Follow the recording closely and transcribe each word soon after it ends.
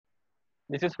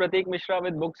This is Pratik Mishra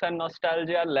with Books and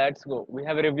Nostalgia. Let's go. We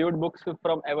have reviewed books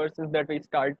from ever since that we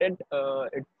started.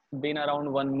 It's been around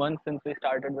 1 month since we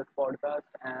started this podcast,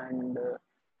 and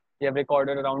we have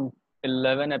recorded around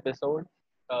 11 episodes.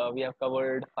 We have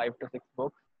covered 5 to 6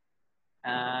 books,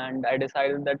 and I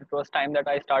decided that it was time that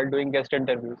I start doing guest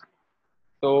interviews.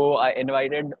 So I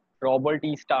invited Robert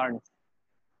E. Starnes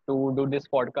to do this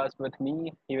podcast with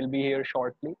me. He will be here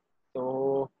shortly.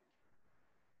 So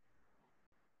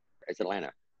It's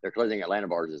Atlanta. They're closing Atlanta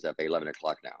bars is up at 11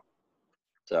 o'clock now.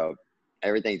 So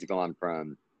everything's gone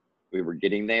from we were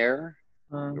getting there,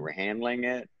 we were handling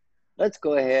it. Let's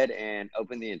go ahead and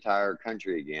open the entire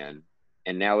country again.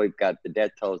 And now we've got the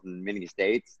death tolls in many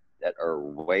states that are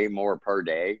way more per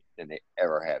day than they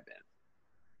ever have been.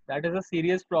 that is a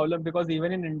serious problem because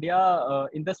even in India,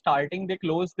 in the starting, they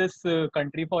closed this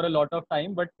country for a lot of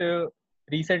time, but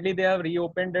recently they have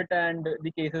reopened it and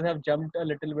the cases have jumped a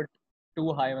little bit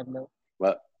too high. Matlab.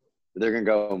 Well, they're going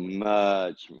to go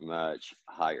much, much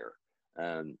higher.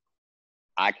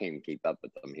 I can't keep up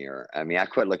with them here. I mean, I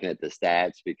quit looking at the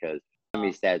stats because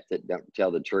many stats that don't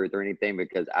tell the truth or anything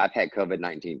because I've had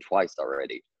COVID-19 twice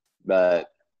already. But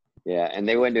yeah, and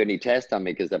they wouldn't do any tests on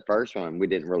me because the first one, we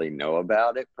didn't really know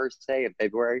about it per se in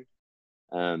February.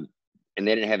 And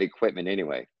they didn't have equipment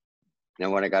anyway.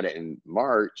 Now, when I got it in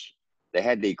March, they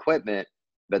had the equipment,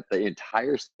 but the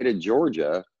entire state of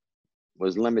Georgia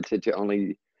was limited to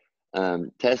only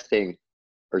testing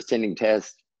or sending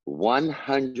tests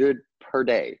 100 per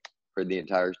day for the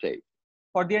entire state.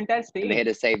 For the entire And state? they had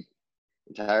to save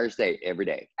the entire state every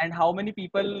day. And how many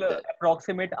people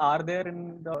approximate are there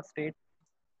in the state?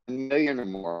 1 million or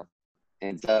more.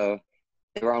 And so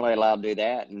they were only allowed to do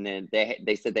that. And then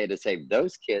they said they had to save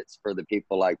those kits for the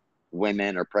people like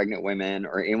women or pregnant women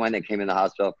or anyone that came in the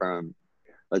hospital from,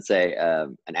 let's say,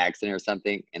 an accident or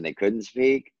something, and they couldn't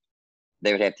speak.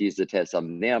 They would have to use the test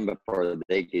on them before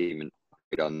they could even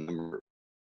operate on them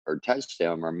or touch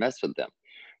them or mess with them.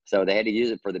 So they had to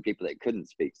use it for the people that couldn't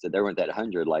speak. So there went that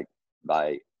 100 like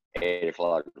by 8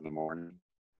 o'clock in the morning.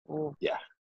 Oh. Yeah.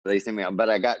 They sent me out, but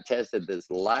I got tested this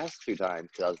last 2 times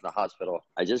because I was in the hospital.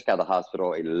 I just got out of the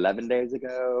hospital 11 days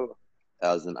ago.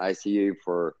 I was in ICU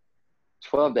for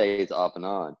 12 days off and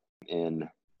on. And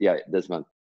yeah, this month.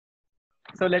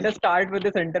 So let us start with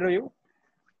this interview.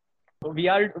 We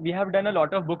have done a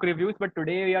lot of book reviews, but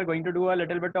today we are going to do a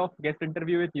little bit of guest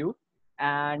interview with you.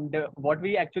 And what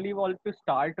we actually want to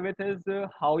start with is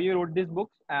how you wrote these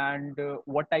books and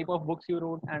what type of books you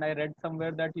wrote. And I read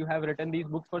somewhere that you have written these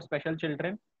books for special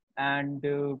children, and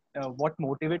what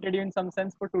motivated you in some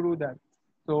sense for to do that.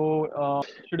 So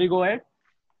should we go ahead?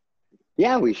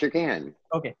 Yeah, we sure can.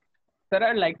 Okay. Sir,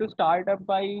 I'd like to start up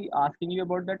by asking you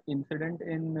about that incident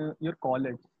in your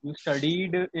college. You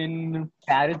studied in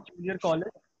Paris Junior College,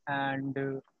 and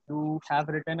you have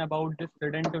written about this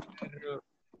incident where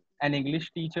an English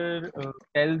teacher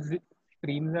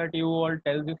screams at you or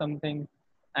tells you something,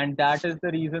 and that is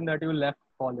the reason that you left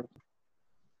college.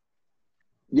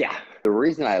 Yeah, the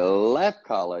reason I left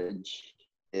college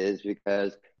is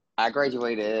because I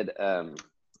graduated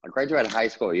high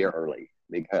school a year early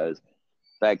because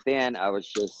back then I was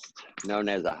just known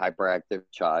as a hyperactive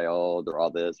child or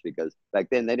all this because back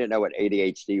then they didn't know what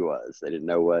ADHD was. They didn't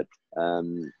know what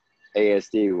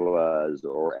ASD was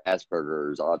or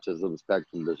Asperger's, autism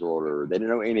spectrum disorder. They didn't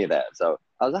know any of that. So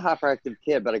I was a hyperactive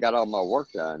kid, but I got all my work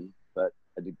done, but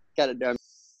I got it done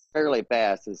fairly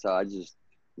fast. And so I just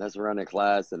messed around in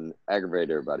class and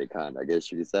aggravated everybody I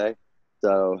guess you could say.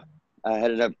 So I had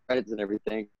enough credits and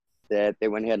everything that they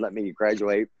went ahead and let me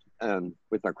graduate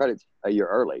with my credits a year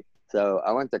early. So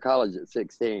I went to college at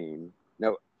 15.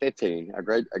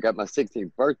 I got my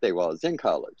 16th birthday while I was in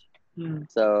college.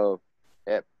 So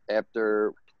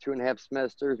after 2.5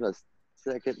 semesters, my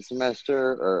second semester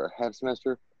or half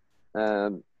semester,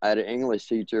 I had an English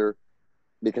teacher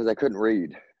because I couldn't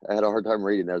read. I had a hard time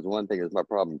reading. That was one thing that's my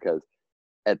problem because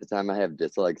at the time I have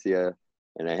dyslexia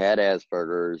and I had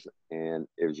Asperger's and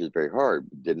it was just very hard.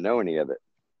 Didn't know any of it.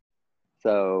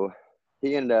 So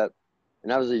he ended up,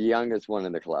 and I was the youngest one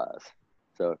in the class.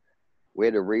 So we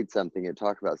had to read something and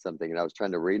talk about something. And I was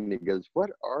trying to read and he goes,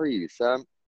 "What are you, some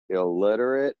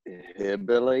illiterate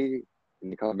hillbilly?"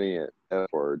 And he called me an F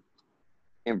word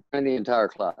in front of the entire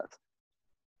class.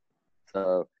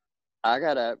 So I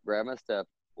got up, grabbed my stuff,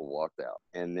 walked out.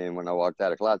 And then when I walked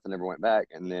out of class, I never went back.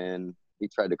 And then he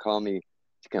tried to call me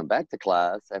to come back to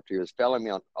class after he was failing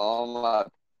me on all my,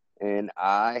 and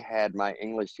I had my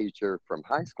English teacher from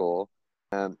high school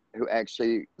who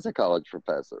actually was a college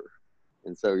professor.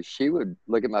 And so she would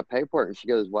look at my paperwork and she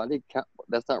goes, "Why did he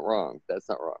that's not wrong. That's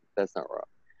not wrong. That's not wrong."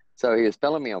 So he was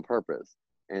failing me on purpose.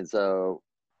 And so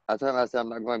I told him, I said, I'm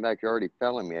not going back. You're already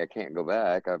failing me. I can't go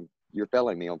back. You're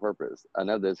failing me on purpose. I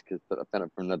know this because I found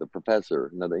it from another professor,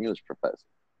 another English professor.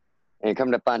 And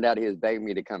come to find out, he was begging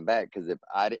me to come back because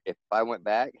if I went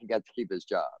back, he got to keep his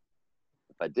job.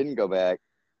 If I didn't go back,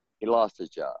 he lost his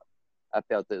job. I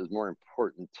felt that it was more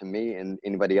important to me and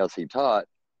anybody else he taught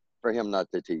for him not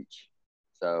to teach.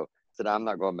 So I said, I'm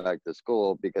not going back to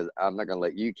school because I'm not going to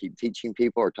let you keep teaching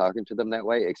people or talking to them that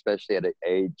way, especially at an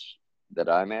age that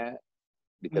I'm at,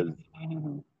 because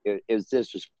it was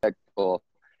disrespectful.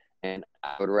 And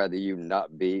I would rather you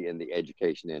not be in the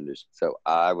education industry. So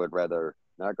I would rather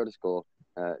not go to school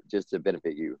just to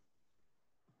benefit you.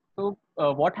 So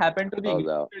what happened to the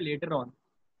English teacher later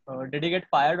on? Did he get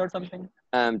fired or something?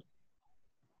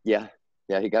 Yeah,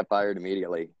 he got fired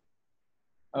immediately.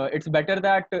 It's better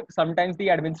that sometimes the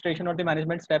administration or the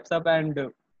management steps up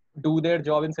and do their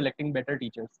job in selecting better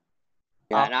teachers.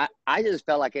 Yeah, and I just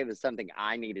felt like it was something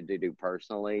I needed to do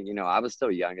personally. You know, I was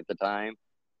still young at the time,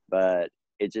 but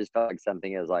it just felt like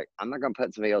something is like, I'm not going to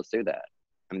put somebody else through that.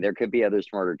 I mean, there could be other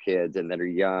smarter kids and that are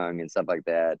young and stuff like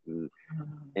that.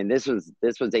 And this was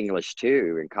English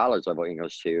too, and college level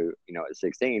English too, you know, at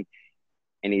 16.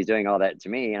 And he's doing all that to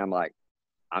me. And I'm like,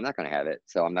 I'm not going to have it.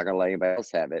 So I'm not going to let anybody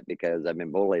else have it because I've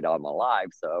been bullied all my life.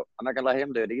 So I'm not going to let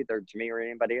him do it either to me or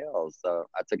anybody else. So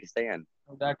I took a stand.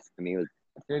 That's it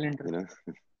really interesting. You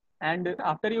know? And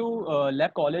after you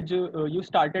left college, you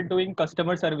started doing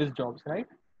customer service jobs, right?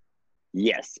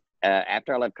 Yes.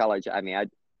 After I left college, I mean,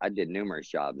 I did numerous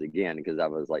jobs again because I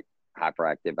was like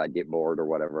hyperactive. I'd get bored or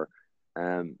whatever.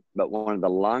 But one of the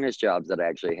longest jobs that I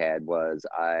actually had was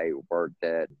I worked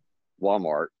at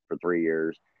Walmart for 3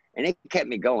 years. And it kept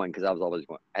me going because I was always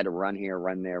going, I had to run here,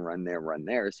 run there, run there, run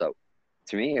there. So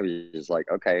to me, it was just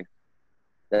like, okay,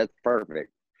 that's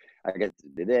perfect. I get to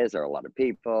do this. There are a lot of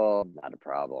people, not a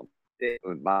problem.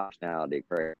 With my personality,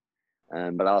 correct.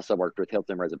 But I also worked with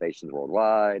Hilton Reservations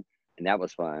Worldwide, and that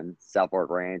was fun. South Fork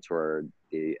Ranch, where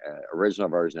the original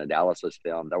version of Dallas was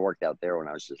filmed. I worked out there when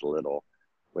I was just little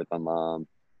with my mom.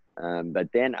 But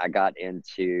then I got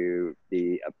into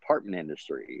the apartment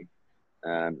industry.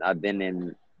 I've been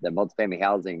in the multifamily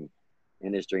housing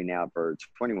industry now for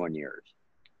 21 years.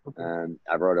 Okay.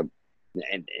 I wrote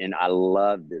and I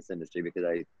love this industry because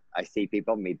I see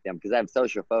people, meet them, because I have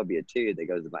social phobia too that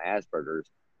goes with my Asperger's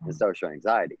and social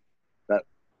anxiety. But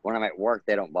when I'm at work,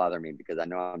 they don't bother me because I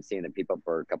know I'm seeing the people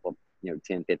for a couple,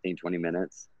 10, 15, 20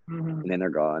 minutes, and then they're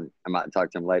gone. I might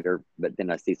talk to them later, but then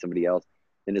I see somebody else,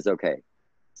 then it's okay.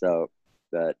 So,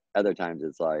 but other times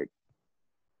it's like,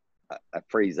 I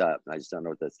freeze up and I just don't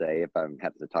know what to say. If I'm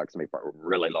having to talk to somebody for a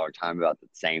really long time about the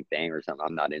same thing or something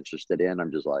I'm not interested in,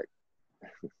 I'm just like.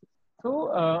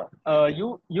 So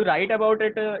you write about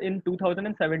it in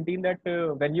 2017 that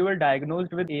when you were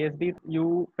diagnosed with ASD,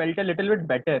 you felt a little bit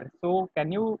better. So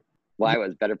can you? Why it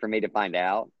was better for me to find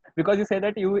out? Because you say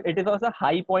that it is also a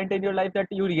high point in your life that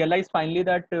you realize finally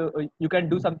that you can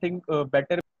do something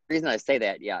better. The reason I say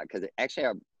that, yeah, because actually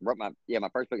I wrote my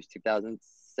first book is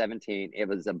 2017. It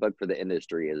was a book for the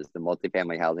industry. It was the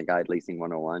Multifamily Housing Guide, Leasing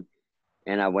 101.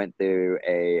 And I went through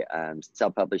a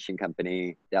self-publishing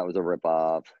company that was a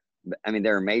ripoff. I mean,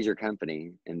 they're a major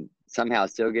company, and somehow I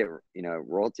still get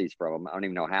royalties from them. I don't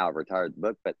even know how I retired the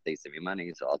book, but they sent me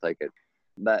money, so I'll take it.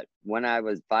 But when I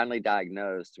was finally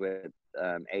diagnosed with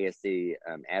ASD,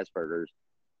 Asperger's,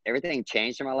 everything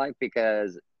changed in my life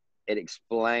because it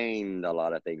explained a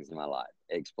lot of things in my life.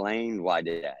 It explained why I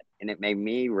did that, and it made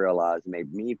me realize,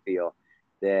 made me feel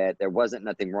that there wasn't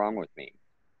nothing wrong with me.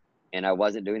 And I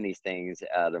wasn't doing these things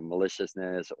out of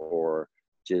maliciousness or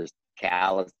just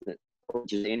callousness or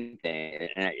just anything.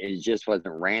 And it just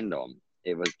wasn't random.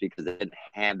 It was because I didn't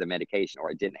have the medication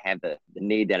or I didn't have the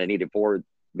need that I needed for it,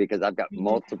 because I've got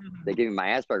multiple, they give me my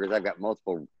Asperger's, I've got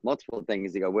multiple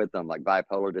things to go with them, like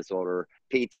bipolar disorder,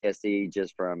 PTSD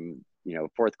just from,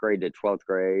 4th grade to 12th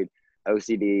grade,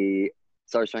 OCD,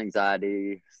 social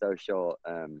anxiety, social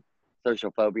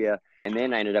phobia. And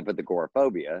then I ended up with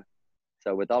agoraphobia.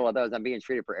 So with all of those, I'm being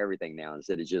treated for everything now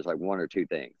instead of just like one or two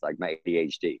things, like my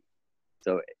ADHD.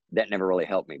 So that never really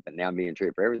helped me, but now I'm being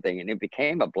treated for everything. And it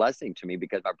became a blessing to me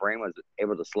because my brain was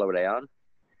able to slow down.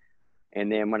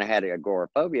 And then when I had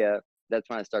agoraphobia, that's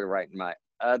when I started writing my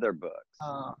other books,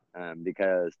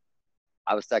 because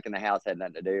I was stuck in the house, had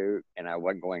nothing to do, and I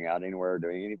wasn't going out anywhere or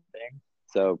doing anything.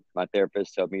 So my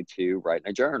therapist told me to write in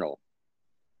a journal.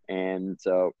 And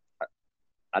so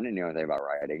I didn't know anything about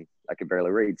writing. I could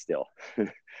barely read still,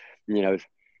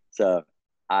 So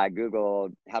I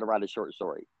Googled how to write a short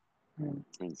story.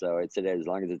 And so it said, as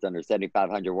long as it's under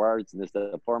 7,500 words and this is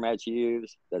the format you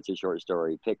use, that's a short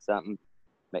story. Pick something,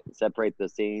 separate the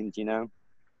scenes,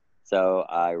 So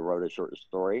I wrote a short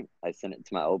story. I sent it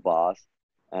to my old boss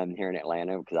here in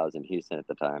Atlanta because I was in Houston at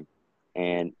the time.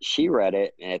 And she read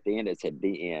it, and at the end it said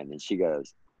the end. And she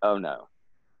goes, "Oh no,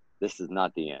 this is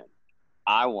not the end.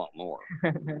 I want more."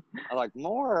 I'm like,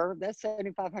 "More? That's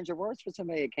 7,500 words for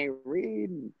somebody that can't read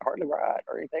and hardly write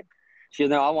or anything." She goes,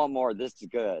 "No, I want more. This is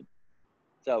good."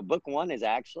 So book one is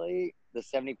actually the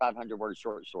 7,500 word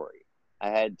short story. I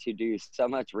had to do so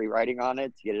much rewriting on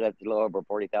it to get it up to a little over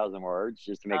 40,000 words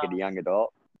just to make it a young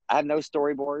adult. I have no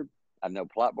storyboard. I have no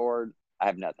plot board. I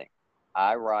have nothing.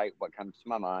 I write what comes to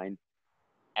my mind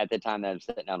at the time that I'm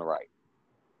sitting down to write.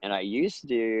 And I used to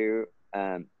do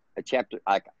a chapter.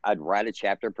 I'd write a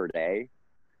chapter per day,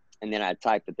 and then I'd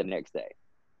type it the next day.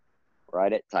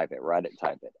 Write it, type it, write it,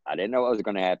 type it. I didn't know what was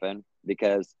going to happen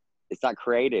because it's not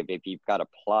creative if you've got a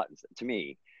plot. To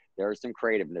me, there's some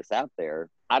creativeness out there.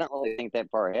 I don't really think that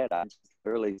far ahead. I just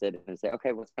literally sit and say,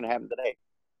 okay, what's going to happen today?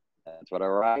 That's what I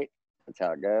write. That's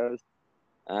how it goes.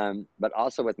 But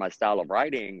also with my style of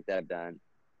writing that I've done,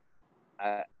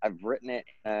 I've written it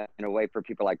in a way for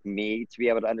people like me to be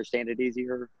able to understand it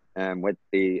easier with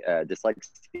the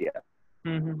dyslexia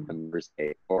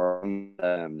or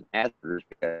Asperger's,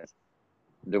 because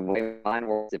the way mine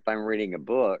works, if I'm reading a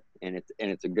book and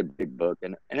it's a good big book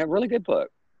and a really good book,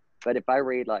 but if I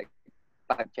read like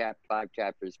five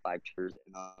chapters, and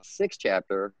the sixth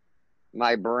chapter,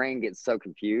 my brain gets so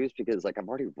confused because like I've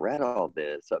already read all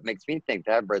this, so it makes me think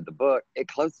that I've read the book. It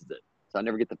closes it, so I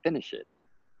never get to finish it.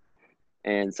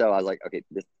 And so I was like, okay,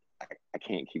 I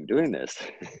can't keep doing this.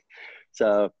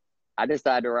 So I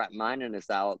decided to write mine in a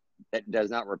style that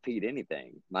does not repeat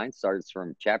anything. Mine starts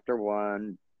from chapter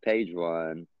 1, page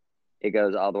 1. It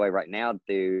goes all the way right now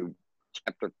through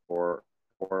chapter 4,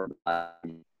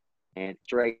 and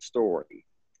straight story,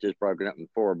 just broken up in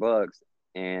 4 books.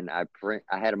 And I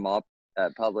had them all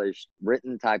published,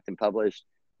 written, typed, and published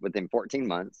within 14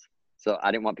 months. So I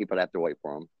didn't want people to have to wait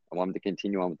for them. I wanted to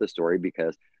continue on with the story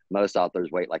because most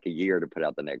authors wait like a year to put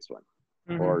out the next one,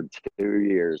 or 2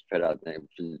 years to put out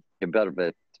a bit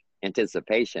of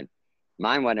anticipation.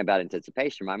 Mine wasn't about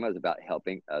anticipation. Mine was about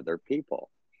helping other people,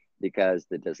 because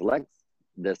the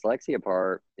dyslexia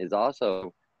part is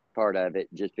also part of it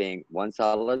just being one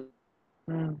solid.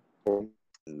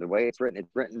 The way it's written,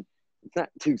 it's not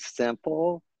too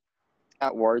simple. It's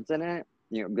got words in it,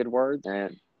 good words,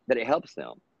 but it helps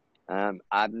them.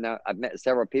 I've met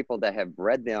several people that have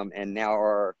read them and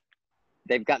now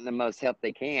they've gotten the most help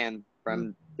they can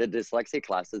from the dyslexia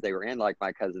classes they were in. Like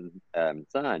my cousin's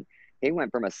son, he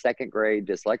went from a 2nd grade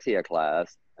dyslexia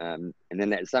class, and then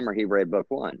that summer he read book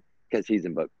 1 because he's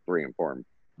in book 3 and 4,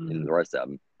 and the rest of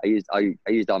them. I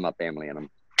used all my family in them.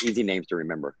 Easy names to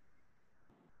remember.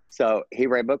 So he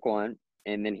read book 1,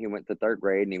 and then he went to 3rd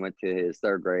grade, and he went to his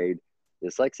 3rd grade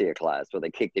dyslexia class where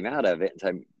they kicked him out of it and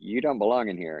said, "You don't belong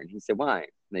in here." And he said, "Why?" And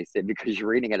they said, "Because you're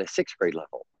reading at a 6th grade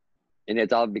level." And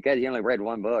it's all because he only read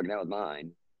 1 book, and that was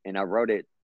mine. And I wrote it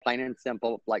plain and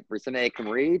simple, like for somebody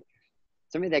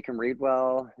that can read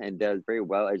well and does very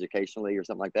well educationally or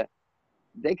something like that.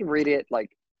 They can read it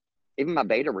like, even my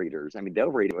beta readers, I mean,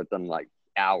 they'll read it within like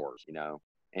hours,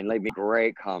 and leave me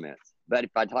great comments. But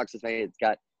if I talk to somebody that's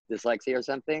got dyslexia or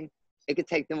something, it could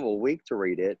take them a week to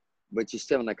read it, which is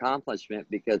still an accomplishment,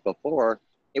 because before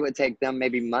it would take them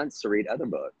maybe months to read other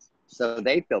books. So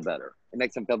they feel better. It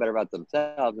makes them feel better about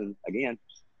themselves. And again,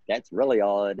 that's really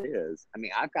all it is. I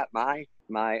mean, I've got my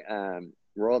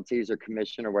royalties or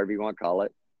commission or whatever you want to call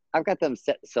it. I've got them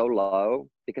set so low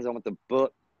because I want the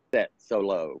book set so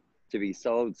low to be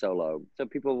sold so low so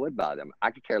people would buy them.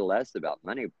 I could care less about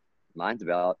money. Mine's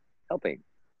about helping.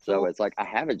 So it's like I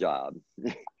have a job,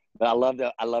 but I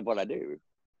love what I do.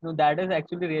 No, that is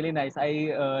actually really nice. I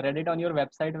read it on your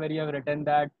website where you have written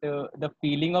that the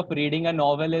feeling of reading a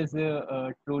novel is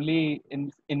truly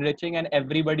enriching, and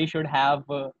everybody should have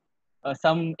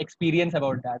some experience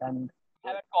about that. And I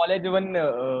have at college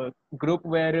one group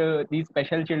where these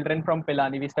special children from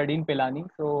Pilani, we study in Pilani.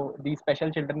 So these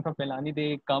special children from Pilani,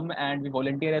 they come and we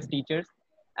volunteer as teachers,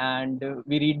 and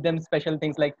we read them special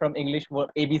things like from English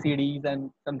ABCDs and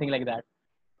something like that.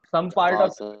 Some part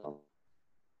Awesome. of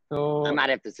so I might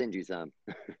have to send you some.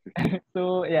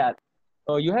 so yeah,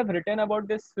 you have written about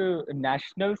this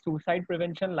National Suicide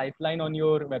Prevention Lifeline on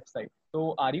your website.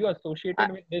 So are you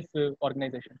associated with this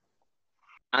organization?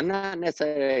 I'm not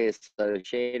necessarily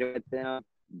associated with them,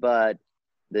 but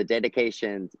the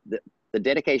dedication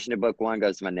to book 1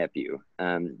 goes to my nephew,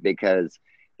 because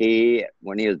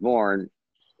when he was born,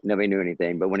 nobody knew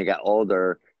anything, but when he got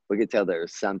older, we could tell there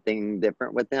was something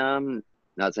different with him.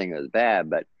 Not saying it was bad,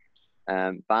 but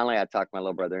finally I talked my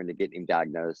little brother into getting him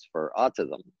diagnosed for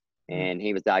autism. and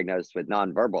he was diagnosed with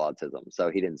nonverbal autism,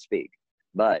 so he didn't speak.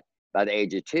 But by the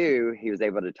age of 2, he was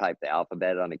able to type the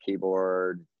alphabet on the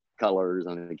keyboard, colors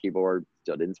on the keyboard,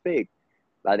 still didn't speak.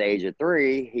 By the age of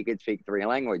 3, he could speak 3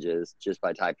 languages just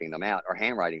by typing them out or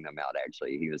handwriting them out.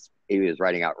 Actually, he was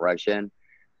writing out Russian,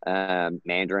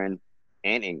 Mandarin,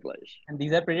 and English. And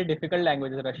these are pretty difficult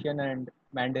languages, Russian and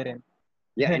Mandarin.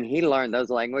 Yeah, and he learned those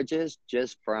languages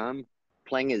just from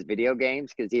playing his video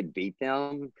games because he'd beat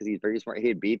them because he's very smart.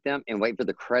 He'd beat them and wait for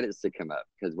the credits to come up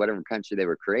because whatever country they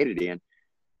were created in,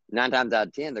 9 times out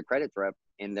of 10, the credits were up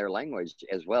in their language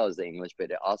as well as the English,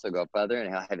 but it also go further and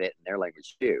he'll have it in their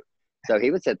language too. So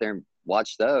he would sit there and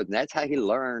watch those, and that's how he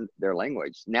learned their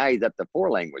language. Now he's up to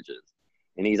 4 languages,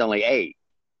 and he's only 8.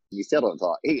 You still don't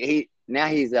talk. Now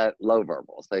he's low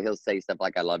verbal, so he'll say stuff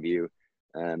like "I love you,"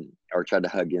 or try to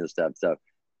hug you and stuff. So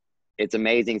it's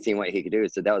amazing seeing what he could do.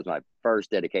 So that was my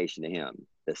first dedication to him.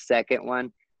 The second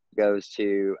one goes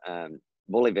to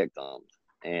bully victims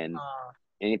and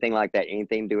anything like that,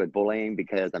 anything to do with bullying,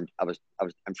 because I'm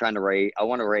trying to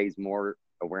want to raise more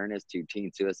awareness to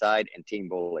teen suicide and teen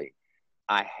bullying.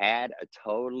 I had a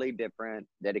totally different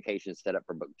dedication set up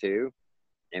for book 2.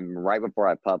 And right before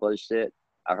I published it,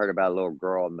 I heard about a little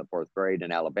girl in the 4th grade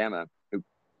in Alabama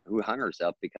who hung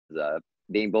herself because of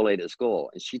being bullied at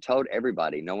school. And she told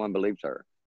everybody, no one believed her.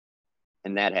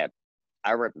 And that happened.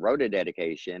 I wrote a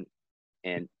dedication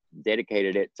and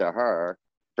dedicated it to her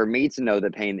for me to know the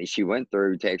pain that she went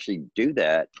through to actually do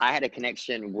that. I had a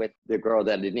connection with the girl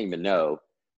that I didn't even know,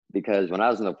 because when I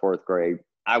was in the 4th grade,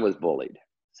 I was bullied.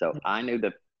 So I knew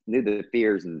the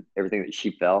fears and everything that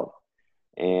she felt.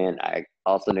 And I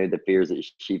also knew the fears that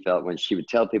she felt when she would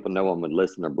tell people no one would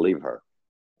listen or believe her.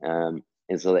 And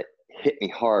so that hit me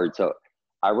hard. So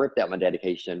I ripped out my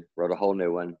dedication, wrote a whole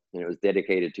new one, and it was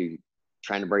dedicated to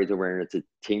trying to raise awareness to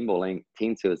teen bullying,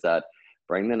 teen suicide,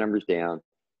 bring the numbers down.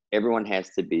 Everyone has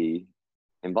to be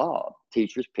involved.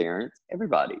 Teachers, parents,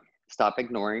 everybody. Stop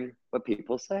ignoring what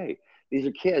people say. These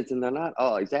are kids, and they're not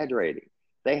all exaggerating.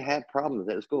 They have problems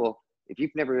at school. If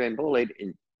you've never been bullied,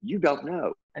 and you don't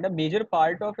know. And a major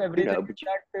part of everything You know, is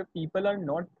that people are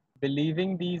not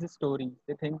believing these stories.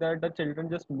 They think that the children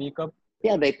just make up.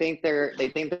 Yeah, they think they're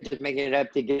just making it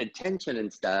up to get attention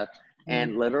and stuff.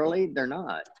 And literally, they're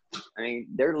not. I mean,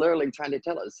 they're literally trying to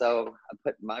tell us. So I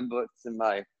put my books and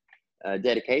my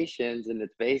dedications, and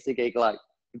it's basically like,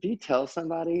 if you tell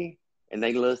somebody and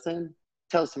they listen,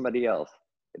 tell somebody else.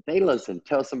 If they listen,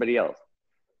 tell somebody else.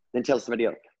 Then tell somebody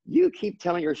else. You keep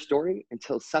telling your story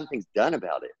until something's done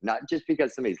about it. Not just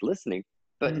because somebody's listening,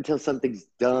 but until something's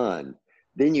done.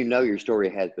 Then you know your story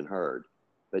has been heard.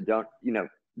 But don't,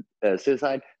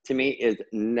 suicide to me is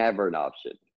never an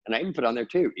option. And I even put on there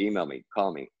too, email me,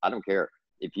 call me. I don't care.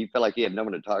 If you feel like you have no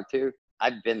one to talk to,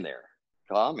 I've been there.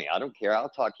 Call me. I don't care. I'll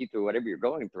talk you through whatever you're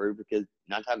going through, because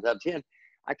 9 times out of 10,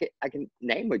 I can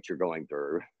name what you're going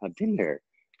through. I've been there.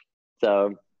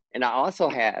 So, and I also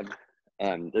have,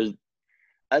 there's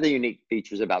other unique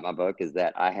features about my book is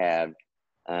that I have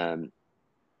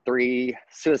 3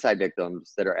 suicide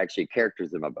victims that are actually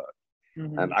characters in my book.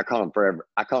 I call them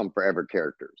forever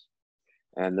characters.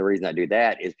 And the reason I do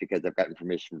that is because I've gotten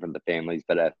permission from the families,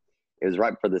 but it was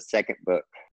right before the second book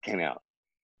came out.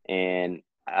 And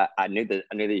I knew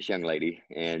this young lady,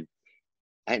 and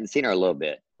I hadn't seen her a little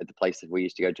bit at the place that we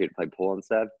used to go to play pool and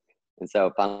stuff. And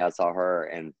so finally I saw her,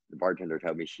 and the bartender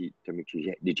told me,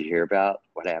 did you hear about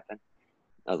what happened?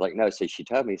 I was like, no. So she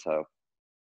told me that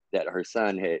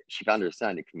she found her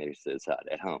son had committed suicide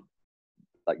at home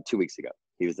like 2 weeks ago.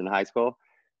 He was in high school,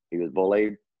 he was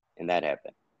bullied, and that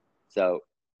happened. So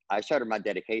I showed her my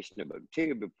dedication to book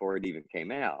 2 before it even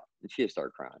came out, and she just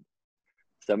started crying.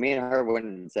 So me and her went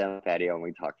and sat on the patio, and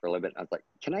we talked for a little bit. And I was like,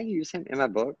 can I use him in my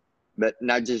book? But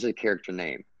not just a character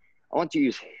name. I want to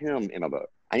use him in my book.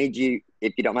 I need you,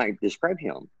 if you don't mind, describe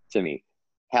him to me,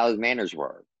 how his manners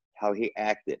were, how he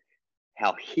acted,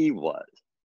 how he was.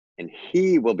 And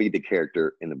he will be the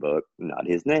character in the book, not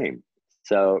his name.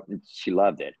 So she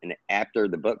loved it. And after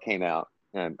the book came out,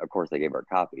 of course, I gave her a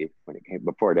copy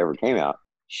before it ever came out.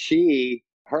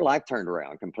 Her life turned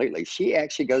around completely. She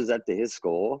actually goes up to his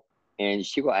school, and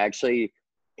she will actually,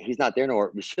 he's not there no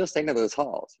more, but she'll stay in those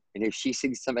halls. And if she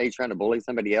sees somebody trying to bully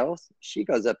somebody else, she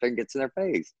goes up there and gets in their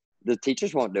face. The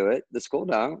teachers won't do it. The school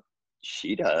don't.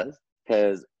 She does,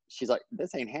 because she's like,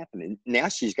 this ain't happening. Now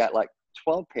she's got like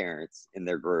 12 parents in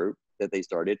their group that they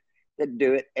started that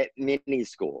do it at many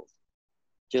schools,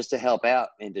 just to help out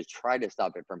and to try to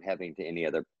stop it from happening to any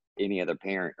other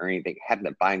parent or anything, having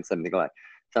to find something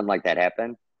like that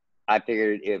happen. I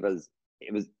figured it was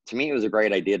to me, it was a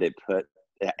great idea to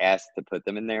ask to put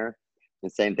them in there, The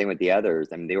same thing with the others.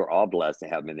 I mean, they were all blessed to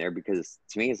have them in there because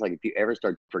to me, it's like if you ever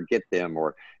start to forget them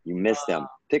or you miss them,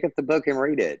 pick up the book and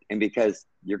read it. And because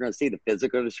you're going to see the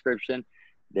physical description,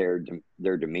 their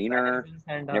demeanor,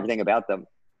 and everything about them,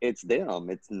 it's them.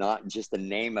 It's not just the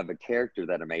name of a character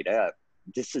that I made up.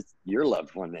 This is your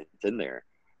loved one that's in there.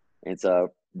 And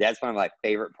so that's one of my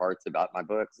favorite parts about my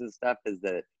books and stuff is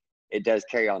that it does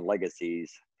carry on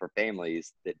legacies for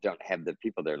families that don't have the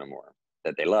people there no more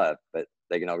that they love, but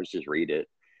they can always just read it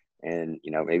and,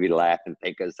 you know, maybe laugh and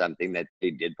think of something that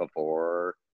they did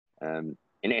before. And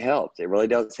it helps. It really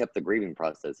does help the grieving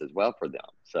process as well for them.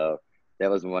 So that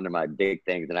was one of my big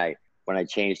things. And when I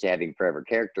changed to having forever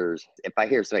characters, if I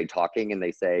hear somebody talking and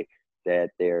they say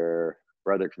that their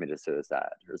brother committed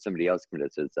suicide or somebody else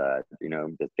committed suicide, you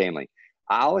know, the family,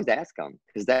 I always ask them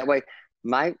because that way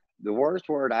the worst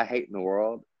word I hate in the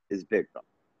world is victim,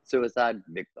 suicide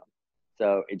victim.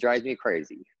 So it drives me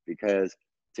crazy because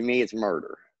to me, it's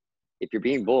murder. If you're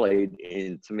being bullied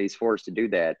and somebody's forced to do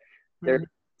that, they're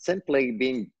simply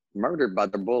being murdered by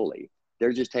the bully.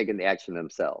 They're just taking the action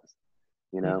themselves,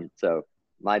 you know? So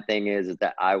my thing is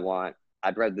that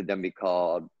I'd rather them be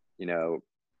called, you know,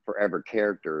 forever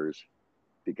characters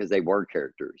because they were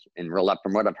characters in real life.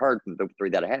 From what I've heard from the 3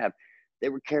 that I have, they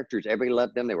were characters. Everybody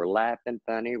loved them. They were laughing,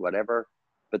 funny, whatever,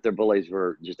 but their bullies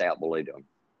were just out-bullied them.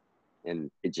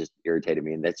 And it just irritated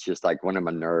me. And that's just like one of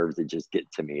my nerves that just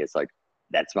get to me. It's like,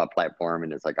 that's my platform.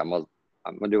 And it's like, I'm going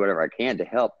to do whatever I can to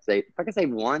help. If I can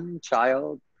save one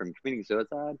child from committing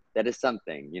suicide, that is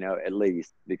something, you know, at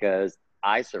least because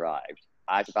I survived.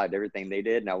 I survived everything they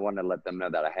did. And I want to let them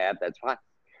know that I have. That's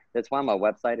why my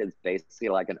website is basically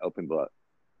like an open book.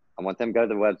 I want them to go to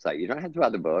the website. You don't have to buy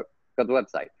the book. Go to the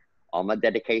website. All my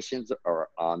dedications are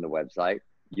on the website.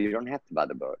 You don't have to buy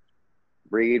the book.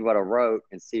 Read what I wrote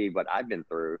and see what I've been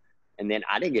through. And then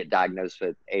I didn't get diagnosed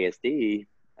with ASD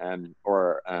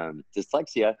or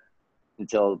dyslexia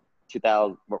until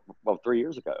 3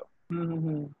 years ago.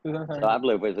 So I've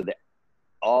lived with it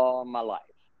all my life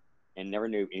and never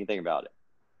knew anything about it.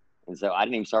 And so I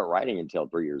didn't even start writing until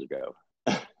 3 years ago.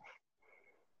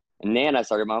 And then I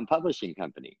started my own publishing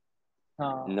company.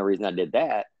 And the reason I did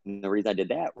that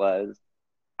was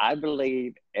I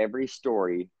believe every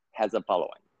story has a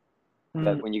following.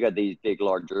 But when you got these big,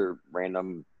 larger,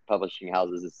 random publishing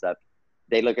houses and stuff,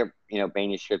 they look at, you know,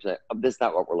 manuscripts and this is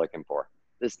not what we're looking for.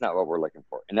 This is not what we're looking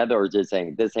for. In other words, they're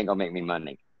saying, this ain't gonna make me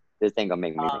money. This ain't gonna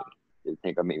make me money. This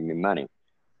ain't gonna make me money.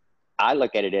 I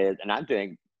look at it as, and I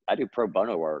do pro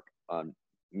bono work on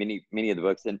many of the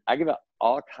books, and I give out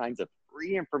all kinds of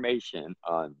free information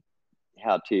on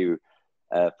how to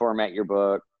format your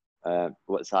book,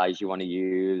 what size you want to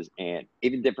use, and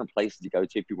even different places to go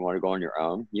to if you want to go on your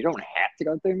own. You don't have to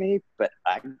go through me, but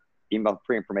I give out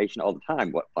free information all the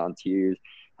time, what fonts to use,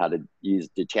 how to use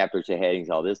the chapters, the headings,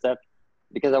 all this stuff,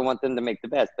 because I want them to make the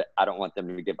best, but I don't want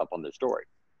them to give up on their story.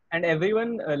 And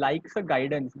everyone likes a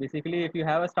guidance. Basically, if you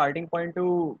have a starting point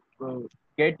to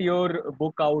get your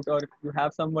book out, or you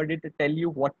have somebody to tell you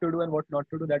what to do and what not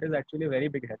to do, that is actually a very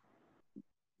big help.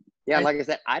 Yeah, like I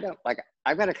said,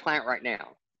 I've got a client right now,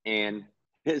 and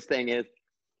his thing is,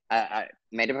 I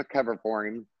made him a cover for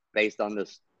him based on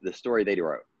the story that he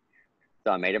wrote.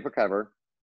 So I made up a cover,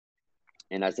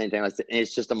 and I sent it to him. And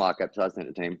it's just a mock-up, so I sent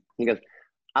it to him. He goes,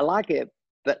 I like it,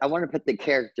 but I want to put the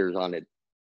characters on it,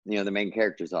 you know, the main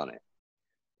characters on it.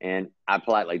 And I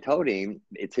politely told him,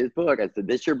 it's his book. I said,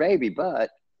 this is your baby, but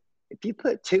if you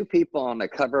put 2 people on the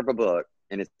cover of a book,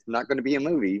 and it's not going to be a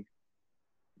movie,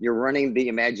 you're running the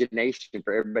imagination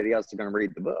for everybody else who's going to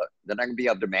read the book. They're not going to be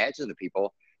able to imagine the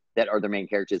people that are the main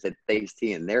characters that they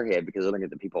see in their head because they're looking at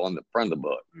the people on the front of the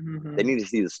book. They need to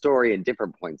see the story in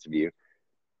different points of view.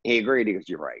 He agreed. He goes,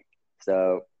 you're right.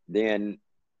 So then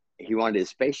he wanted his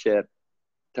spaceship.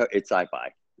 It's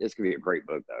sci-fi. This could be a great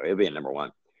book, though. It'll be a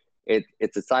 #1.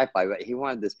 It's a sci-fi, but he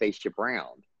wanted the spaceship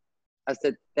round. I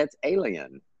said, that's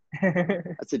Alien.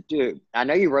 I said, dude, I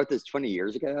know you wrote this 20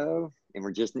 years ago, and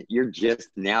you're just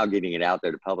now getting it out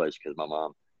there to publish because my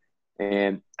mom.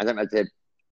 And I said,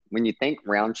 when you think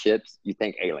round ships, you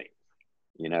think aliens,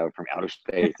 you know, from outer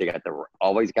space. They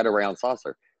always got a round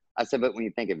saucer. I said, but when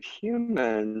you think of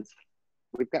humans,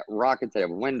 we've got rockets that have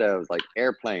windows, like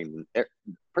airplanes,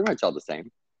 pretty much all the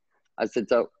same. I said,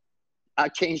 so I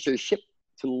changed your ship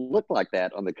to look like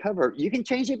that on the cover. You can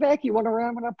change it back. You want a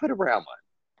round one? I put a round one.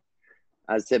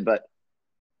 I said, but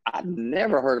I've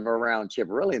never heard of a round ship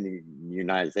really in the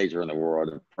United States or in the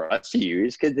world for us to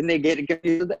use, because then they get it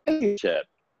confused with the alien ship.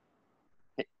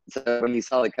 So when he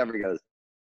saw the cover, he goes,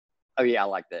 oh yeah, I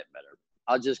like that better.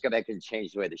 I'll just go back and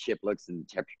change the way the ship looks in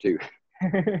chapter 2.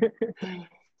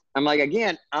 I'm like,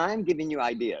 again, I'm giving you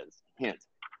ideas, hints.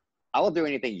 I will do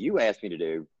anything you ask me to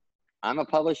do. I'm a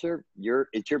publisher.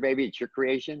 It's your baby. It's your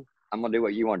creation. I'm gonna do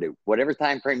what you want to do. Whatever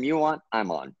time frame you want,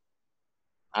 I'm on.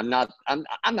 I'm not. I'm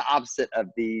the opposite of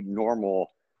the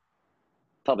normal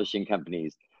publishing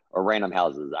companies or random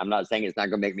houses. I'm not saying it's not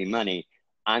gonna make me money.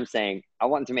 I'm saying I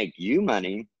want to make you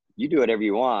money. You do whatever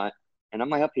you want, and I'm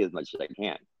gonna help you as much as I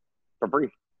can for free.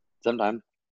 Sometimes.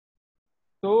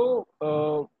 So,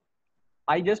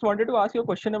 I just wanted to ask you a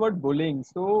question about bullying.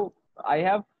 So, I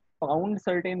have found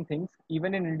certain things,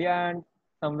 even in India and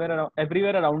somewhere around,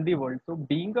 everywhere around the world. So,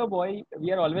 being a boy,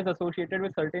 we are always associated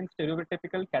with certain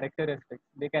stereotypical characteristics.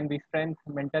 They can be strength,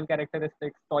 mental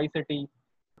characteristics, toxicity.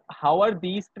 How are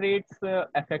these traits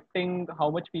affecting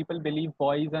how much people believe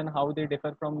boys and how they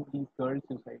differ from these girls'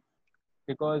 suicides?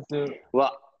 Because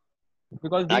Well,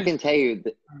 because I these can tell you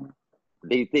that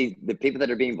the people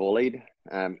that are being bullied,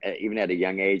 even at a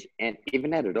young age, and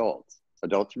even at adults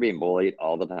are being bullied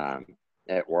all the time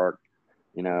at work,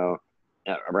 you know,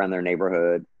 around their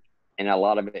neighborhood, and a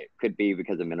lot of it could be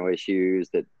because of mental issues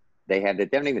that they have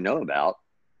that they don't even know about,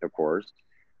 of course.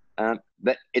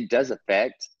 But it does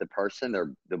affect the person.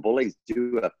 The bullies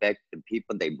do affect the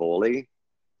people they bully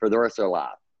for the rest of their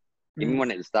life. Even when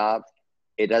it stops,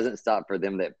 it doesn't stop for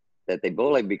them that they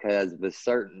bully, because with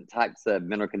certain types of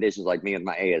mental conditions like me with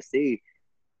my ASD,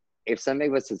 if somebody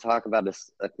was to talk about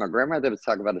this, if my grandmother was to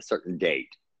talk about a certain date,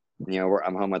 you know, where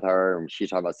I'm home with her and she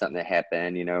talked about something that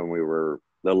happened, you know, and we were a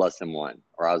little less than one,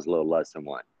 or I was a little less than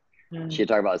one. She'd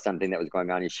talk about something that was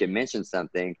going on and she mentioned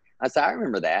something. I said, I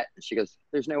remember that. And she goes,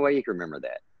 there's no way you can remember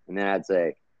that. And then I'd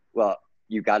say, well,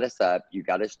 you got us up, you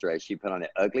got us dressed, you put on an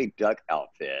ugly duck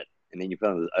outfit, and then you put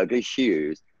on those ugly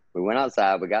shoes. We went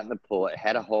outside, we got in the pool, it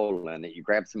had a hole in it. You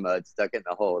grabbed some mud, stuck it in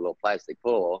the hole, a little plastic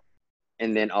pool.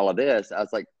 And then all of this, I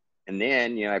was like, and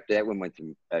then, you know, after that, we went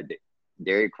to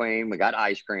Dairy Queen, we got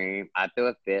ice cream. I threw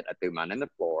a fit, I threw mine on the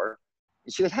floor.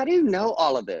 And she goes, how do you know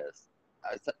all of this?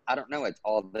 I said, I don't know, it's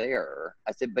all there.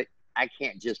 I said, but I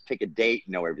can't just pick a date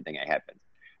and know everything that happens.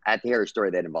 I have to hear a story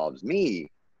that involves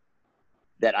me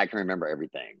that I can remember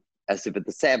everything. I said, but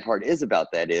the sad part is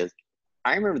about that is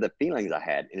I remember the feelings I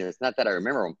had, and it's not that I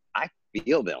remember them, I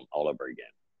feel them all over again.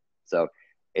 So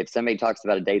if somebody talks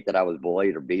about a date that I was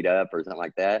bullied or beat up or something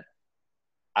like that,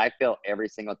 I felt every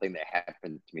single thing that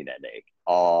happened to me that day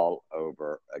all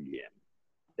over again.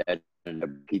 That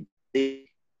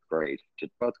great,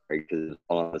 just both great, because it's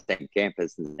all on the same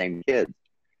campus and the same kids.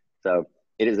 So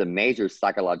it is a major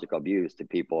psychological abuse to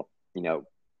people, you know,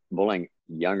 bullying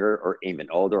younger or even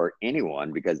older or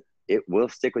anyone, because it will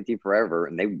stick with you forever,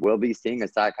 and they will be seeing a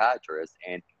psychiatrist,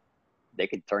 and they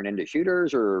could turn into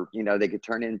shooters, or, you know, they could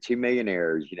turn into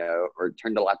millionaires, you know, or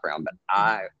turn the life around. But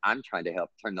I'm trying to help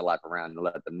turn the life around and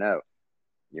let them know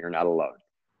you're not alone.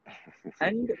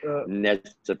 and And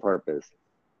that's the purpose.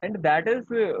 and that is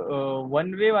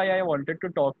one way why I wanted to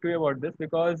talk to you about this,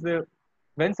 because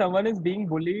when someone is being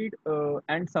bullied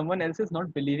and someone else is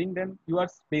not believing them, you are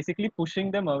basically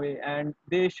pushing them away, and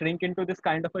they shrink into this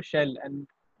kind of a shell and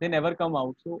they never come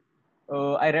out. So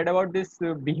I read about this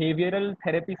behavioral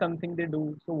therapy, something they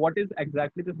do. So what is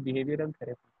exactly this behavioral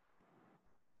therapy?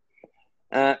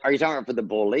 Are you talking about for the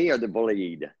bully or the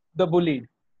bullied? The bullied.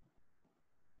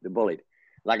 The bullied.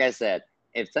 Like I said,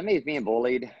 if somebody's being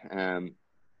bullied,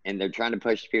 and they're trying to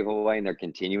push people away and they're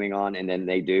continuing on, and then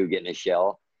they do get in a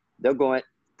shell, they'll go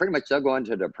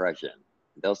into depression.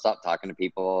 They'll stop talking to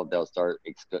people. They'll start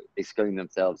excluding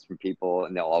themselves from people,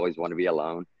 and they'll always want to be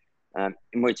alone,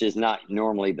 which is not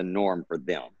normally the norm for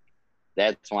them.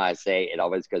 That's why I say it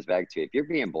always goes back to, if you're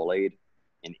being bullied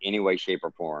in any way, shape,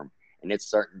 or form, and it's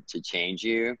starting to change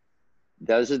you,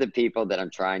 those are the people that I'm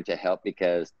trying to help,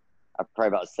 because probably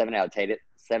about 7 out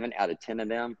of 10 of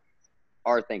them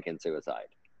are thinking suicide,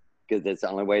 because it's the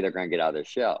only way they're going to get out of their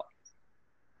shell.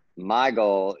 My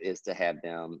goal is to have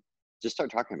them just start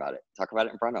talking about it. Talk about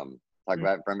it in front of them. Talk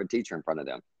about it in front of a teacher in front of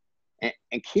them.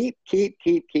 And keep,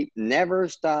 never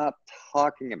stop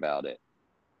talking about it.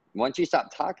 Once you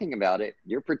stop talking about it,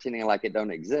 you're pretending like it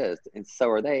don't exist, and so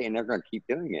are they, and they're going to keep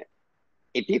doing it.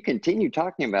 If you continue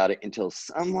talking about it until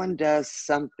someone does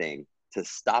something to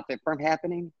stop it from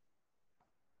happening,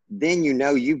 then you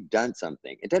know you've done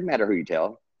something. It doesn't matter who you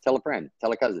tell. Tell a friend,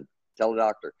 tell a cousin, tell a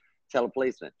doctor, tell a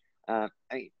policeman. I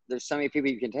mean, there's so many people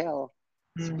you can tell.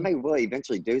 Somebody will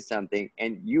eventually do something.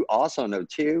 And you also know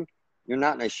too, you're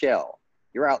not in a shell.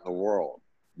 You're out in the world.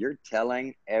 You're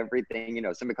telling everything. You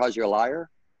know, somebody calls you a liar,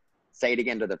 say it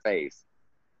again to their face.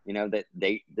 You know, that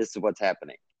this is what's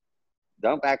happening.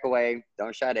 Don't back away.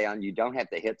 Don't shy down. You don't have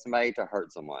to hit somebody to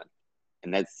hurt someone.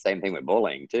 And that's the same thing with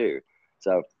bullying too.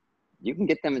 So you can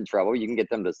get them in trouble. You can get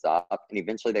them to stop, and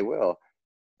eventually they will.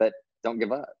 But don't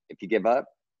give up. If you give up,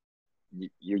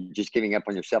 you're just giving up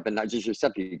on yourself, and not just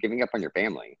yourself, you're giving up on your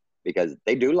family, because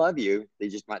they do love you. They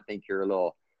just might think you're a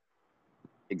little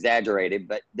exaggerated,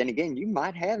 but then again, you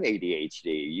might have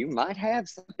ADHD, you might have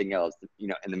something else, you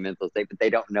know, in the mental state, but they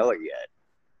don't know it yet.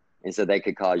 And so they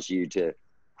could cause you to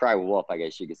cry wolf, I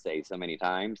guess you could say, so many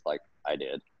times, like I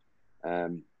did,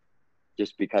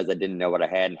 just because I didn't know what I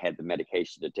had and had the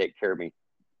medication to take care of me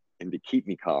and to keep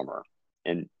me calmer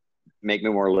and make me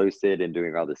more lucid and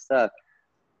doing all this stuff.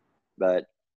 But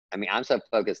I mean, I'm so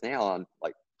focused now on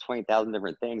like 20,000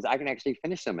 different things, I can actually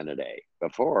finish them in a day.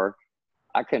 Before,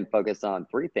 I couldn't focus on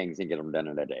 3 things and get them done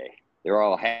in a day. They were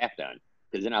all half done,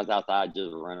 because then I was outside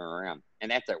just running around,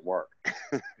 and that's at work.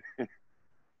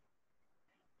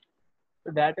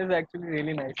 So that is actually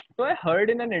really nice. So I heard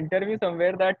in an interview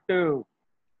somewhere that there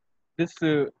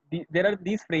are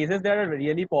these phrases that are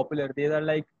really popular. They are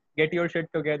like, get your shit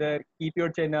together, keep your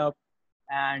chin up,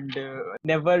 and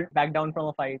never back down from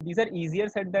a fight. These are easier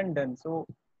said than done. So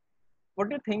what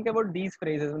do you think about these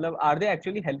phrases? Are they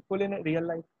actually helpful in real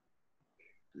life?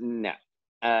 No.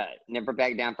 Never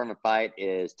back down from a fight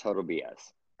is total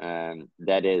BS.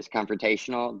 That is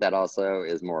confrontational. That also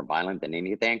is more violent than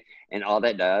anything. And all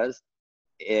that does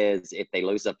is, if they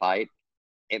lose a fight,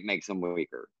 it makes them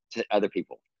weaker to other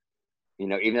people. You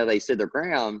know, even though they stood their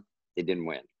ground, they didn't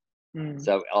win.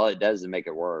 So all it does is make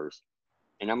it worse.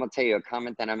 And I'm gonna tell you a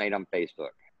comment that I made on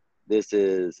Facebook. This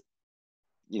is,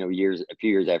 you know, a few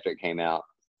years after it came out.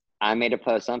 I made a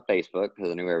post on Facebook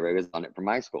because I knew everybody was on it from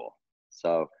my school.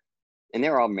 So, and they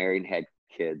were all married and had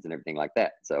kids and everything like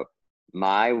that. So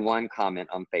my one comment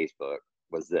on Facebook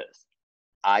was this: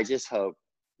 I just hope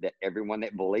that everyone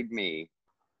that bullied me,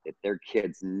 that their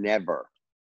kids never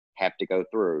have to go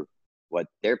through what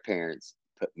their parents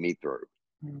put me through.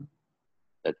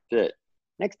 That's it.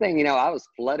 Next thing you know, I was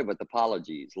flooded with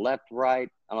apologies, left, right,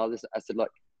 and all this. I said, look,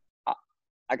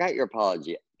 I got your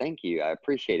apology. Thank you. I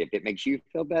appreciate it. If it makes you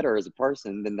feel better as a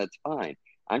person, then that's fine.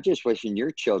 I'm just wishing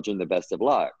your children the best of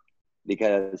luck,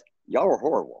 because y'all were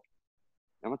horrible.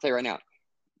 I'm going to tell you right now,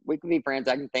 we can be friends.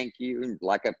 I can thank you and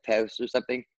like a post or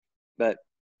something, but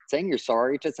saying you're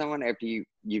sorry to someone after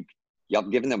y'all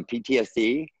given them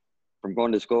PTSD from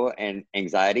going to school and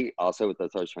anxiety, also with the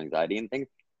social anxiety and things,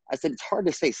 I said, it's hard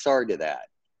to say sorry to that.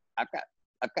 I've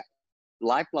got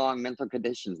lifelong mental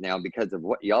conditions now because of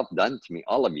what y'all have done to me,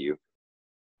 all of you.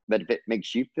 But if it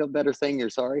makes you feel better saying you're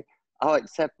sorry, I'll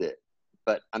accept it.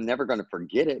 But I'm never going to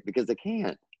forget it, because I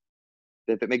can't.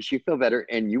 If it makes you feel better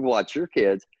and you watch your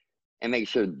kids and make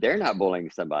sure they're not bullying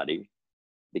somebody,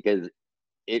 because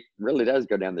it really does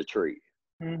go down the tree.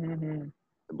 The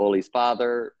bully's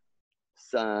father,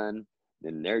 son,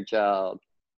 then their child,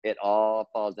 it all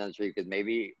falls down the tree, because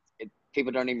maybe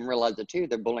people don't even realize it too.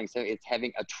 They're bullying, so it's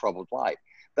having a troubled life.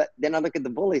 But then I look at the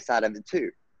bully side of it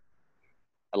too.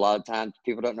 A lot of times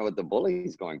people don't know what the bully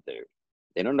is going through.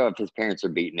 They don't know if his parents are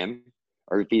beating him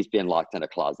or if he's been locked in a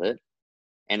closet.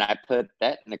 And I put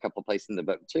that in a couple places in the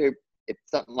book too. If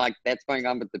something like that's going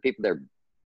on with the people they're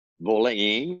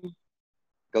bullying,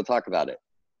 go talk about it.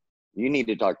 You need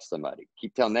to talk to somebody.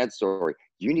 Keep telling that story.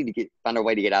 You need to find a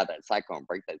way to get out of that cycle and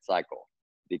break that cycle,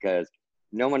 because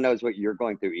no one knows what you're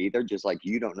going through either, just like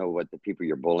you don't know what the people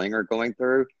you're bullying are going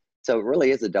through. So it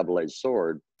really is a double-edged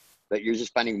sword, but you're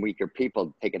just finding weaker people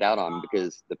to take it out on,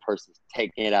 because the person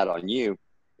taking it out on you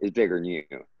is bigger than you.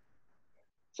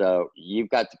 So you've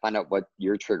got to find out what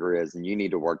your trigger is, and you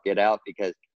need to work it out,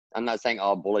 because I'm not saying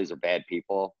all bullies are bad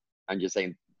people. I'm just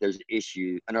saying there's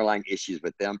underlying issues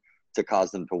with them to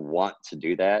cause them to want to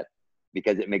do that,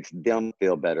 because it makes them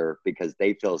feel better, because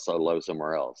they feel so low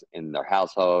somewhere else in their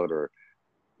household or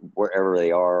wherever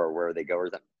they are or wherever they go or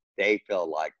something. They feel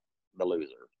like the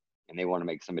loser, and they want to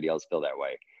make somebody else feel that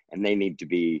way. And they need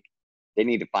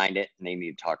to find it, and they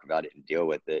need to talk about it and deal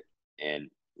with it and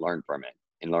learn from it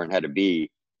and learn how to be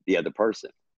the other person.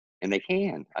 And they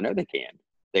can. I know they can.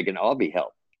 They can all be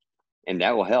helped. And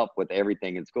that will help with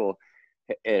everything in school.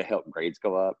 It'll help grades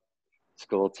go up.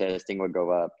 School testing will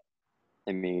go up.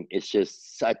 I mean, it's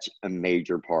just such a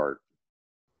major part.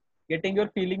 Getting your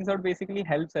feelings out basically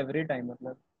helps every time,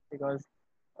 because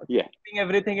Yeah, keeping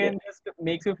everything in just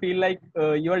makes you feel like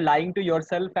you're lying to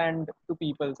yourself and to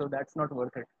people. So that's not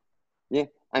worth it. yeah.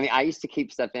 I mean, I used to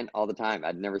keep stuff in all the time.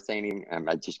 I'd never say anything.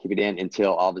 I'd just keep it in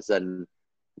until all of a sudden,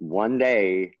 one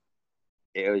day,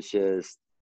 it was just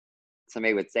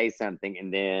somebody would say something,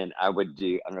 and then I would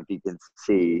do. I don't know if you can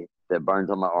see the burns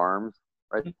on my arms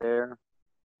right there,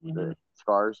 the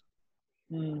scars.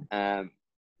 Yeah,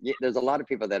 there's a lot of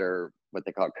people that are what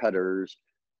they call cutters,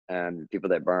 people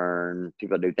that burn,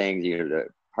 people that do things, to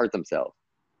hurt themselves.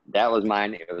 That was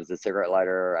mine. It was a cigarette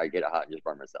lighter. I get it hot and just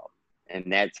burn myself.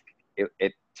 And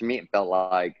to me, it felt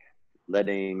like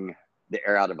letting the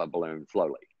air out of a balloon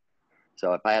slowly.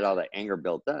 So if I had all that anger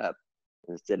built up,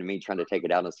 instead of me trying to take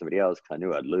it out on somebody else, because I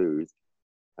knew I'd lose,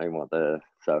 I didn't want the,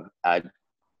 so I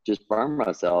just burned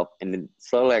myself, and then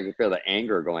slowly I could feel the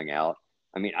anger going out.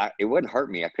 I mean, it wouldn't hurt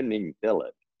me. I couldn't even feel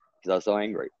it because I was so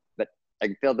angry. But I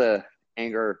could feel the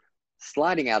anger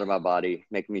sliding out of my body,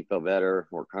 making me feel better,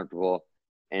 more comfortable.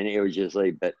 And it was just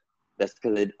like, but that's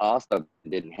because it also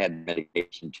didn't have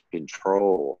medication to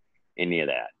control any of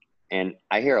that. And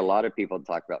I hear a lot of people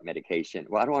talk about medication.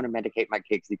 Well, I don't want to medicate my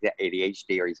kid because he's got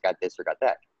ADHD or he's got this or got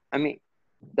that. I mean,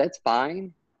 that's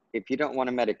fine if you don't want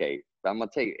to medicate. But I'm going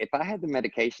to tell you, if I had the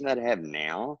medication that I have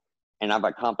now, and I've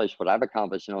accomplished what I've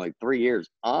accomplished in only 3 years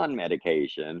on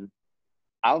medication,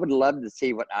 I would love to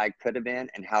see what I could have been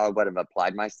and how I would have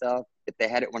applied myself if they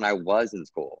had it when I was in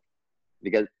school.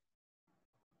 Because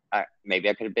maybe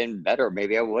I could have been better.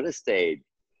 Maybe I would have stayed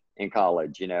in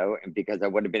college, you know, and because I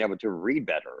would have been able to read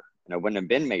better and I wouldn't have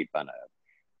been made fun of.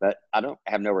 But I don't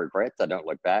have no regrets. I don't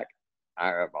look back.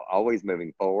 I'm always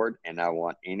moving forward, and I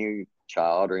want any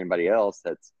child or anybody else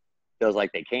that feels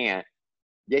like they can't.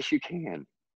 Yes, you can.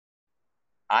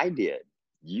 I did.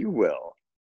 You will.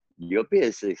 You'll be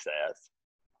a success.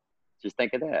 Just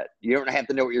think of that. You don't have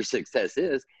to know what your success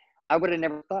is. I would have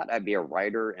never thought I'd be a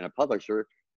writer and a publisher,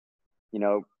 you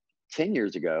know, 10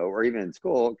 years ago, or even in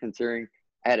school, considering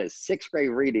I had a 6th grade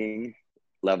reading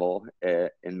level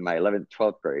in my 11th,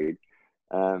 12th grade.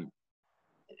 And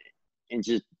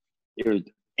just,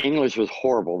 English was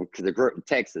horrible because I grew up in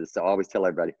Texas. So I always tell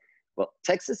everybody, well,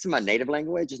 Texas is my native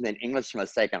language, and then English is my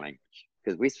second language,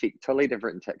 because we speak totally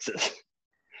different in Texas.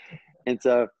 And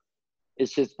so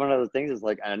it's just one of those things. It's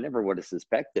like, I never would have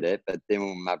suspected it, but then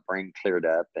when my brain cleared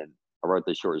up and I wrote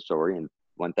the short story, and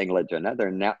one thing led to another,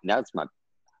 and now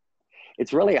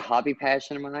it's really a hobby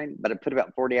passion of mine, but I put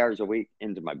about 40 hours a week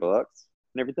into my books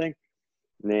and everything.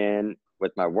 And then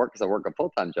with my work, because I work a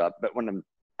full-time job, but when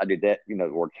I do that, you know,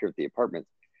 work here at the apartments,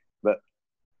 but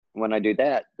when I do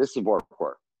that, this is work.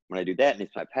 When I do that and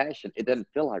it's my passion, it doesn't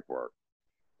feel like work.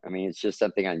 I mean, it's just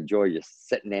something I enjoy just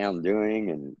sitting down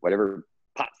doing, and whatever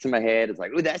pops in my head, it's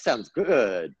like, oh, that sounds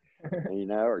good, you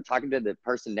know, or talking to the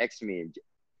person next to me.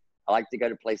 I like to go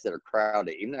to places that are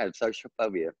crowded. Even though I have social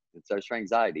phobia and social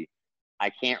anxiety, I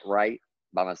can't write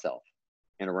by myself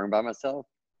in a room by myself.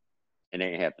 It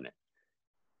ain't happening.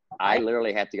 I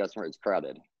literally have to go somewhere that's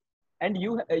crowded. And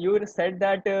you said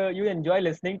that you enjoy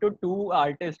listening to 2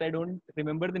 artists. I don't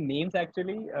remember the names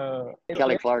actually.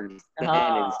 Kelly Clarkson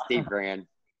and Steve Grand.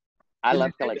 I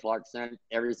love Kelly Literally- Clarkson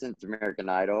ever since American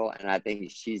Idol, and I think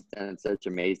she's done such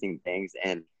amazing things.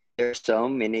 And there's so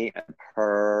many of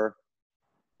her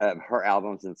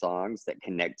albums and songs that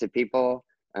connect to people,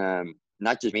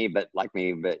 not just me, but like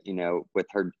me, but you know, with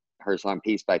her song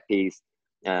 "Piece by Piece"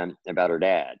 about her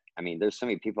dad. I mean, there's so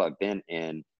many people have been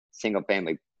in single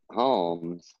family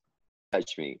homes.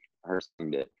 Touch Me, her song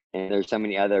did, and there's so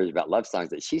many others about love songs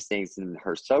that she sings in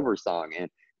her sober song, and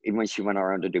even when she went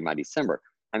around to do My December.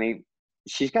 I mean,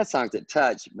 she's got songs that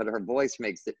touch, but her voice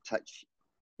makes it touch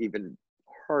even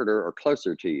harder or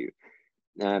closer to you.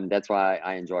 That's why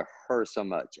I enjoy her so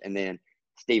much. And then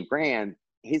Steve Grand,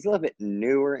 he's a little bit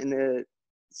newer in the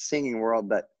singing world,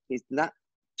 but he's not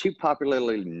too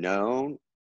popularly known,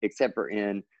 except for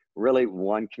in really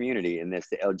one community, and that's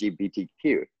the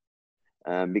LGBTQ,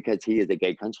 because he is a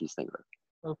gay country singer.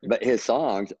 Okay. But his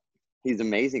songs, he's an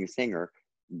amazing singer.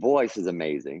 Voice is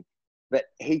amazing. But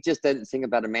he just doesn't sing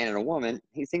about a man and a woman.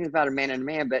 He sings about a man and a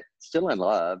man, but still in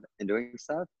love and doing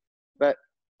stuff. But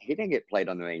he didn't get played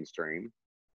on the mainstream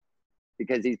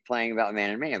because he's playing about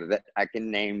man and man. But I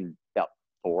can name about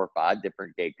 4 or 5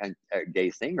 different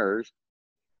gay singers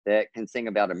that can sing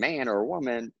about a man or a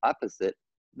woman opposite.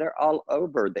 They're all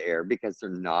over the air because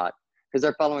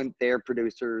they're following their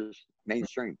producers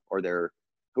mainstream, or their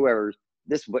whoever.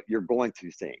 This is what you're going to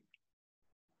sing.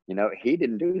 You know, he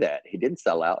didn't do that. He didn't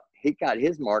sell out. He got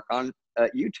his mark on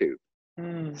YouTube,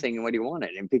 singing what he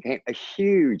wanted, and became a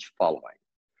huge following.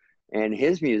 And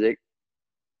his music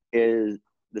is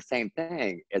the same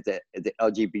thing as an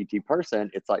LGBT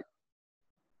person. It's like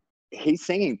he's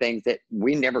singing things that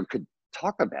we never could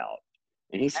talk about,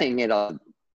 and he's singing it on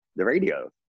the radio.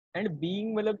 And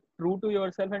being true to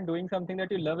yourself and doing something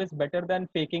that you love is better than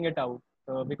faking it out,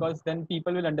 because then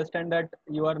people will understand that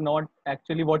you are not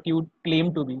actually what you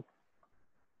claim to be.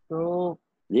 So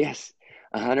yes,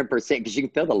 100%, because you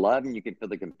can feel the love, and you can feel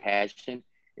the compassion,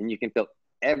 and you can feel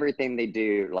everything they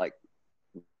do. Like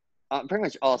pretty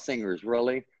much all singers,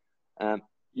 really.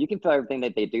 You can feel everything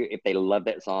that they do. If they love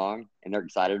that song and they're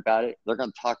excited about it, they're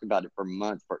going to talk about it for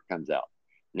months before it comes out.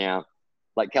 Now,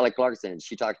 like Kelly Clarkson,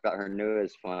 she talked about her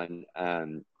newest one,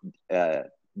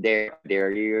 Dare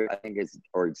You, I think it's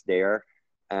Dare.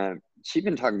 She's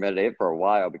been talking about it for a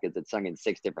while because it's sung in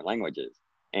 6 different languages.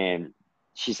 And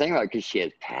she's saying about it because she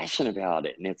has passion about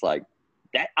it. And it's like,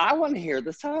 that I want to hear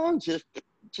the song. Just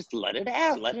let it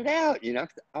out, you know,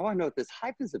 'cause I want to know what this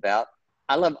hype is about.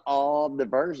 I love all the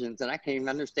versions and I can't even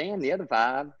understand the other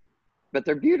 5, but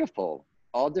they're beautiful.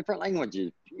 All different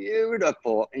languages,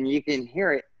 beautiful. And you can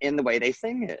hear it in the way they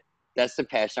sing it. That's the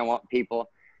passion I want people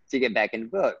to get back into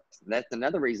books. That's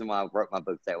another reason why I wrote my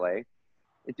books that way.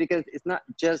 It's because it's not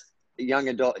just young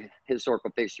adult historical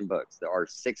fiction books. There are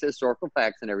 6 historical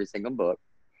facts in every single book,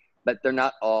 but they're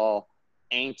not all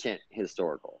ancient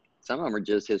historical. Some of them are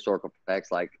just historical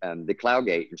facts, like the Cloud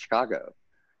Gate in Chicago.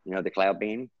 You know, the cloud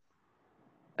bean.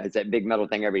 It's that big metal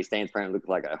thing everybody stands for and it looks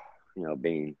like a, you know,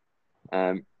 bean.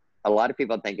 A lot of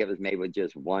people think it was made with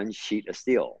just 1 sheet of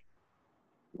steel,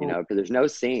 you know, because there's no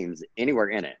seams anywhere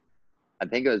in it. I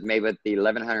think it was made with the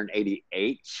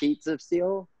 1188 sheets of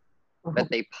steel, but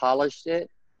they polished it,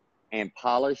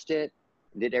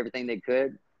 did everything they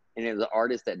could. And it was an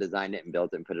artist that designed it and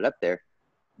built it and put it up there.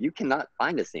 You cannot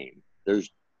find a seam.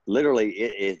 There's literally,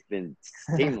 it's been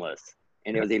seamless.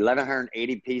 And it was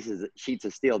 1180 sheets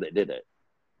of steel that did it.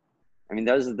 I mean,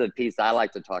 those are the pieces I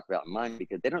like to talk about in mine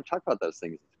because they don't talk about those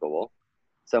things in school.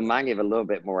 So mine give a little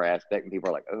bit more aspect, and people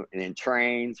are like, oh, and then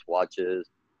trains, watches,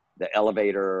 the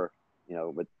elevator, you know,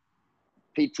 with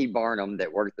P.T. Barnum that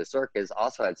worked the circus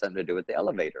also had something to do with the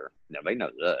elevator. Nobody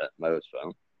knows that, most of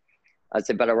them. I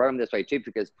said, but I wrote them this way too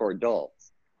because for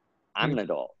adults, I'm an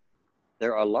adult.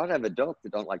 There are a lot of adults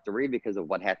that don't like to read because of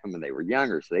what happened when they were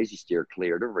younger. So they just steer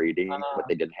clear to reading what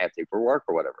they didn't have to for work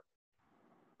or whatever.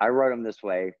 I wrote them this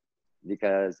way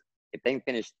because if they can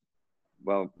finish,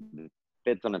 well, the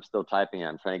 5th one I'm still typing,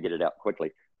 I'm trying to get it out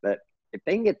quickly. But if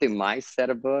they can get through my set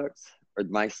of books or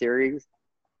my series,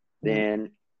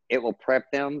 then it will prep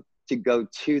them to go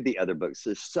to the other books.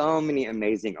 There's so many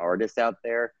amazing artists out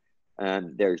there.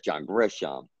 There's John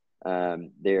Grisham.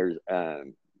 There's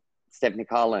Stephanie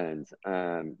Collins,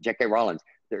 J.K. Rowling.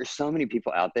 There's so many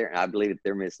people out there, and I believe that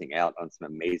they're missing out on some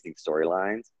amazing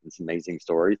storylines and some amazing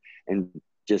stories and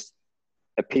just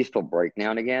a peaceful break now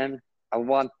and again. I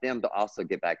want them to also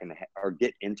get back in or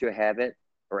get into a habit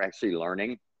or actually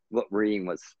learning what reading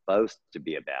was supposed to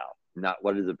be about, not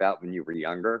what it's about when you were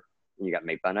younger and you got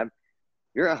made fun of.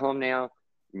 You're at home now.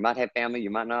 You might have family, you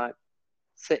might not.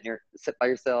 Sit by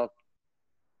yourself.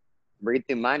 Read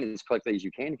through mine as quickly as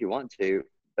you can if you want to,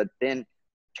 but then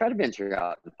try to venture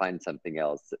out and find something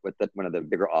else with one of the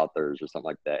bigger authors or something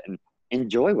like that and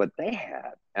enjoy what they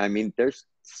have. I mean, there's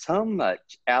so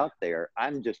much out there.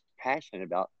 I'm passionate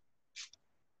about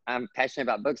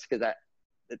books because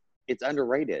it's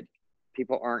underrated.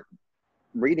 People aren't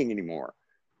reading anymore.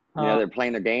 You know, they're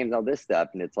playing their games, all this stuff,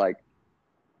 and it's like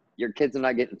your kids are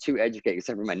not getting too educated,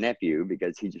 except for my nephew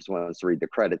because he just wants to read the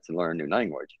credits and learn a new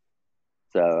language.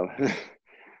 So,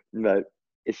 but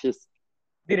it's just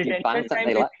the retention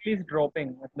time is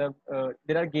dropping. There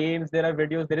are games, there are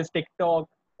videos, there is TikTok.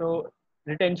 So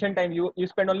retention time, you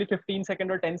spend only 15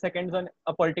 seconds or 10 seconds on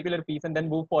a particular piece and then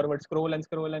move forward, scroll,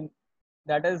 and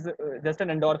that is just an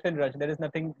endorphin rush. There is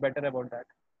nothing better about that.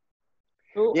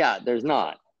 So yeah, there's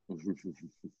not.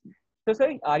 So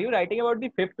sorry, are you writing about the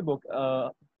 5th book,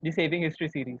 the Saving History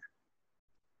series?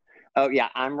 Oh yeah,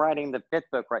 I'm writing the 5th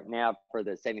book right now for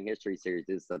the Saving History series.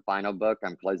 It's the final book.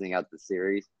 I'm closing out the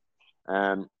series.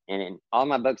 And all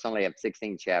my books only have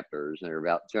 16 chapters and they're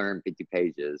about 250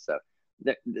 pages. So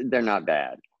they're not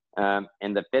bad.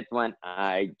 And the 5th one,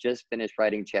 I just finished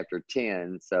writing chapter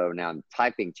 10. So now I'm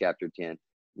typing chapter 10.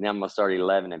 Now I'm going to start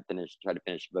 11 and try to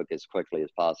finish the book as quickly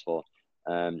as possible.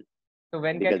 So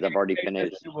when because I've already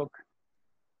finished the book?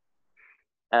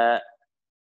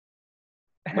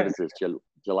 What is this,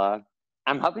 July?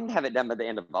 I'm hoping to have it done by the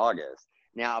end of August.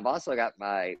 Now, I've also got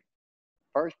my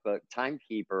first book,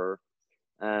 Timekeeper.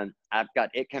 I've got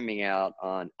it coming out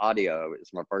on audio.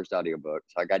 It's my first audio book.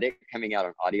 So I got it coming out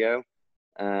on audio,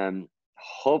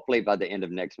 hopefully by the end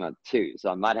of next month too.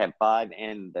 So I might have 5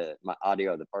 and my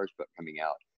audio of the first book coming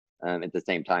out at the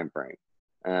same time frame.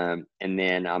 And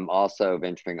then I'm also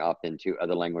venturing off into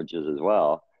other languages as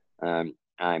well.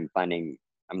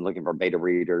 I'm looking for beta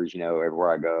readers, you know,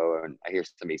 everywhere I go, and I hear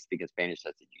somebody speaking Spanish.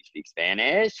 I said, "Do you speak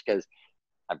Spanish?" Because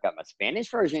I've got my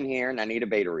Spanish version here, and I need a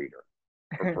beta reader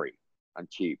for free. I'm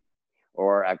cheap.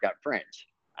 Or I've got French.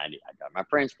 I got my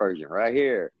French version right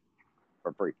here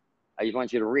for free. I just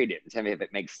want you to read it and tell me if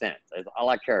it makes sense. That's all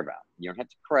I care about. You don't have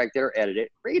to correct it or edit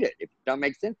it. Read it. If it don't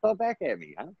make sense, throw it back at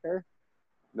me. I don't care.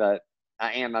 But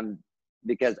I'm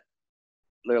because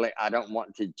literally I don't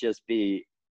want to just be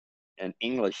an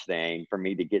English thing for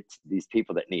me to get to these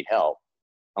people that need help.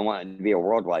 I want it to be a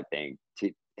worldwide thing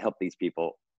to help these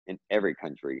people in every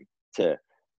country to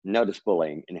notice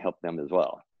bullying and help them as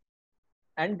well.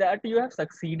 And that you have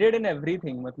succeeded in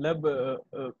everything.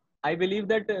 Matlab, I believe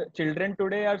that children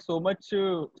today are so much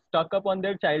stuck up on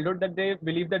their childhood that they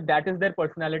believe that that is their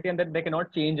personality and that they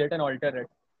cannot change it and alter it.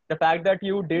 The fact that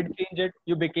you did change it,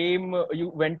 you became, you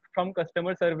went from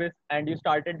customer service and you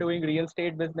started doing real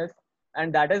estate business.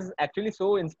 And that is actually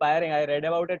so inspiring. I read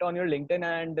about it on your LinkedIn,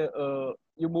 and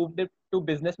you moved it to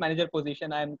business manager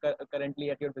position. I am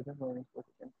currently at your business manager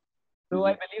position. So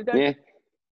I believe that Yeah.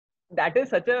 that is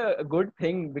such a good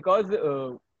thing, because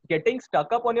getting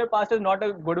stuck up on your past is not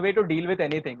a good way to deal with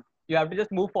anything. You have to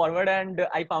just move forward, and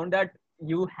I found that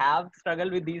you have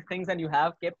struggled with these things and you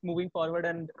have kept moving forward,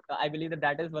 and I believe that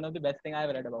that is one of the best thing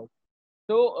I've read about.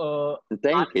 So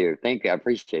Thank you. Thank you. I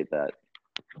appreciate that.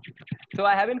 so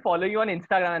I have been following you on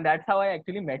Instagram, and that's how I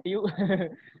actually met you.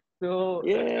 So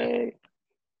Yay.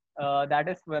 that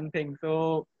is one thing.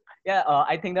 So yeah,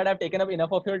 I think that I've taken up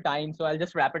enough of your time, so I'll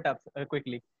just wrap it up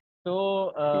quickly.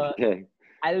 So Okay.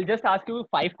 I'll just ask you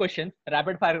 5 questions,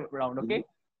 rapid fire round. Okay.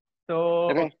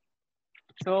 So, Okay.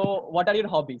 so what are your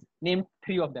hobbies? Name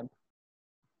 3 of them.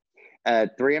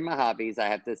 3 of my hobbies, I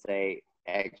have to say,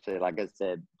 actually, like I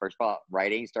said, first of all,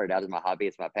 writing started out as my hobby.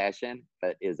 It's my passion,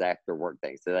 but is after work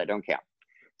thing, so that don't count.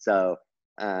 So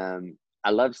I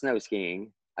love snow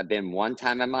skiing. I've been one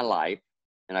time in my life,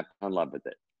 and I fell in love with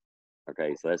it.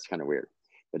 Okay, so that's kind of weird,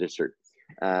 but it's true.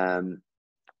 Um,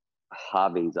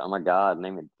 Hobbies. Oh my God,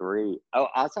 name it 3. Oh,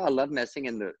 also, I love messing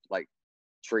in the like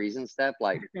trees and stuff,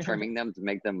 like trimming them to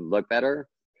make them look better.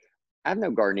 I have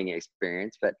no gardening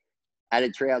experience, but I had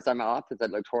a tree outside my office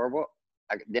that looked horrible.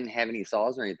 I didn't have any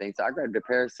saws or anything, so I grabbed a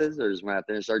pair of scissors, went out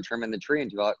there and started trimming the tree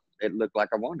until it looked like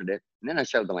I wanted it. And then I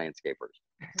showed the landscapers.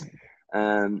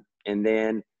 And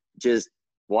then just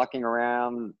walking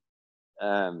around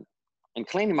and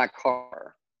cleaning my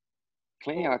car.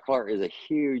 Cleaning my car is a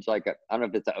huge, like, I don't know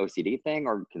if it's an OCD thing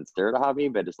or considered a hobby,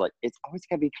 but it's like, it's always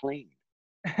got to be clean.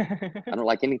 I don't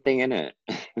like anything in it.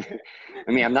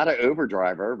 I mean, I'm not an Uber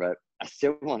driver, but I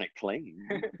still want it clean.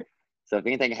 So if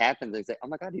anything happens, they say, "Oh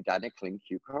my God, he died in a clean,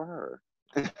 cute car."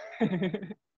 Okay.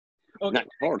 Not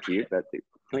more cute, but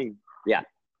clean. Yeah.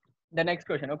 The next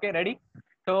question. Okay, ready?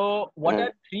 So, what Uh,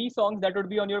 are 3 songs that would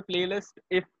be on your playlist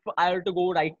if I were to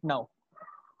go right now?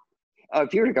 oh,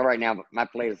 if you were to go right now, my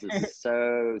playlist is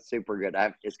so super good.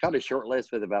 It's called a short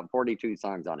list with about 42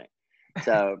 songs on it.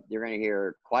 So you're going to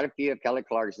hear quite a few of Kelly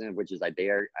Clarkson, which is I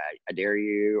Dare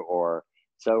You, or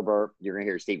Sober. You're going to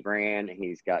hear Steve Grand.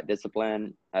 He's got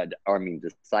Discipline,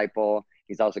 Disciple.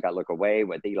 He's also got Look Away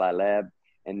with Eli Leb.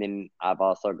 And then I've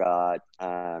also got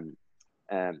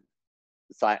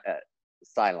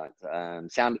Silence,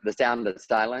 The Sound of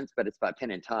Silence, but it's by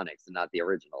Pentatonics and not the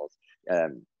originals,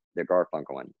 the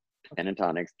Garfunkel one.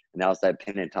 Pentatonics, and I also have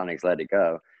Pentatonics Let It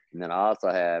Go. And then I also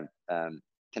have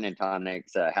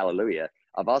Pentatonics Hallelujah.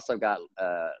 I've also got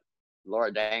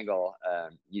Laura Dangle,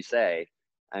 You Say.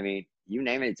 I mean, you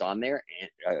name it, it's on there.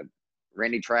 And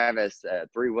Randy Travis,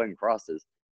 3 Wooden Crosses.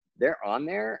 They're on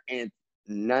there, and it's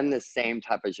none the same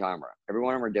type of genre. Every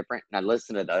one of them are different, and I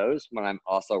listen to those when I'm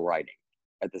also writing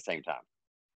at the same time.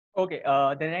 Okay.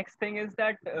 The next thing is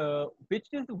that which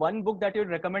is one book that you'd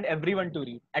recommend everyone to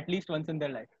read at least once in their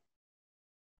life?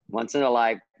 Once in a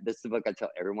life, this is the book I tell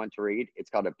everyone to read. It's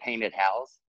called A Painted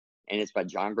House, and it's by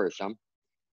John Grisham.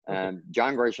 Okay.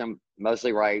 John Grisham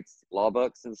mostly writes law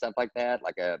books and stuff like that,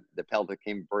 like The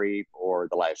Pelican Brief or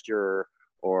The Last Juror,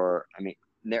 or, I mean,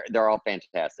 they're all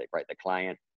fantastic, right? The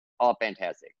Client, all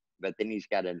fantastic. But then he's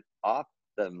got an off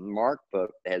the mark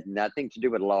book that has nothing to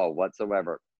do with law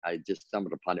whatsoever. I just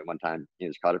stumbled upon it one time. It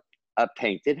was called A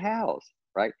Painted House,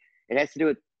 right? It has to do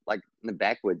with, like, in the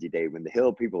backwoodsy day when the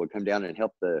hill people would come down and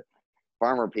help the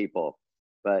farmer people.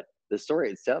 But the story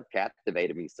itself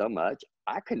captivated me so much,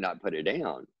 I could not put it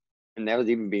down. And that was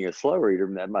even being a slow reader.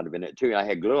 That might have been it too. I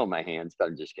had glue on my hands, but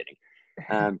I'm just kidding.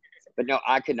 But no,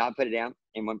 I could not put it down.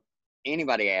 And when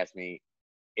anybody asks me,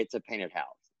 it's A Painted House.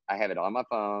 I have it on my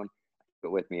phone,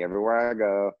 but with me everywhere I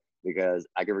go, because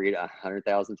I can read it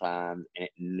 100,000 times and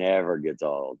it never gets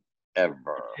old,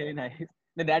 ever. Very nice.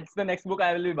 That's the next book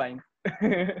I will be buying.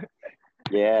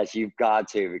 Yes, you've got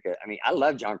to, because I mean, I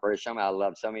love John Grisham. I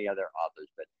love so many other authors,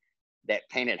 but that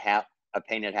A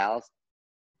Painted House,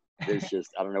 there's just,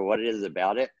 I don't know what it is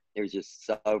about it. It was just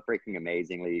so freaking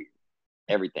amazingly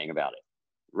everything about it,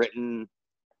 written,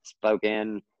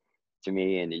 spoken to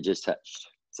me, and it just touched.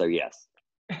 So yes.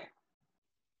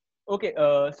 Okay.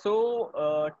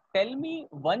 So tell me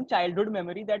one childhood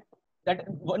memory that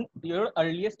one your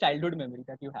earliest childhood memory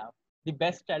that you have. The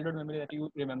best childhood memory that you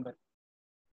remember.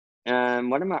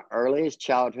 One of my earliest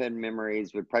childhood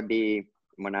memories would probably be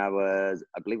when I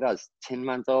believe I was 10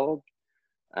 months old.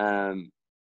 And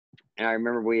I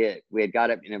remember we had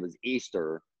got up and it was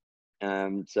Easter.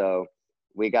 So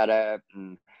we got up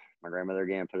and my grandmother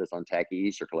again put us on tacky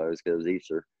Easter clothes because it was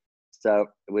Easter. So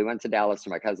we went to Dallas to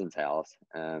my cousin's house,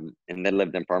 and they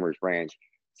lived in Farmers Branch.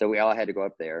 So we all had to go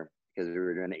up there because we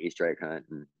were doing the Easter egg hunt.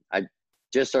 And I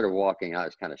just started walking. I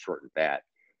was kind of short and fat.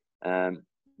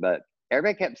 But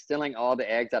everybody kept stealing all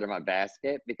the eggs out of my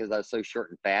basket because I was so short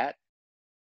and fat.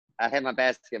 I had my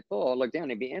basket full, look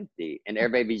down, it'd be empty. And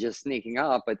everybody be just sneaking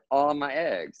off with all my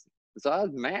eggs. So I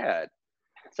was mad.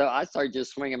 So I started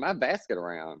just swinging my basket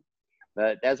around.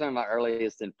 But that's one of my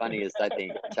earliest and funniest, I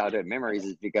think, childhood memories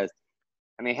is because,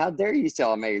 I mean, how dare you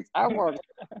sell them eggs? I worked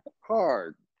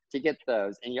hard to get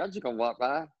those. And y'all just going to walk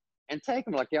by and take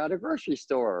them like you're at a grocery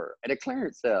store at a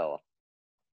clearance sale.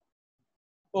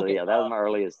 So Okay, yeah, that was my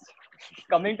earliest.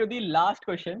 coming to the last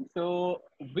question. So,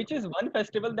 which is one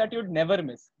festival that you'd never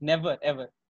miss? Never, ever.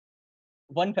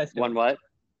 One festival. One what?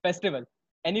 Festival.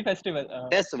 Any festival.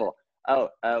 Festival.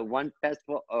 One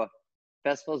festival.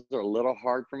 Festivals are a little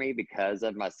hard for me because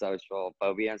of my social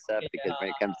phobia and stuff. Because when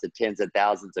it comes to tens of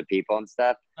thousands of people and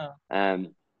stuff,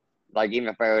 like even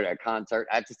if I go to a concert,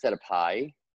 I have to sit up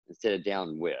high instead of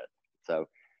down with. So,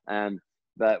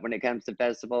 but when it comes to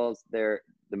festivals, the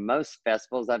most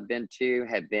festivals I've been to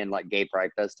have been like gay pride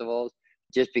festivals,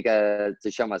 just because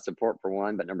to show my support for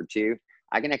one, but number two,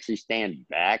 I can actually stand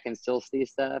back and still see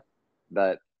stuff.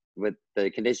 But with the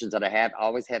conditions that I have, I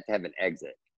always have to have an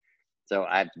exit. So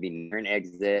I have to be near an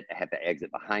exit. I have to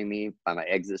exit behind me by my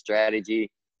exit strategy.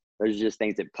 There's just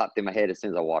things that pop through my head as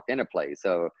soon as I walk in a place.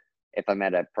 So if I'm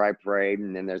at a pride parade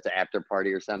and then there's an after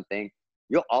party or something,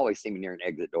 you'll always see me near an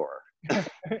exit door.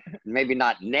 Maybe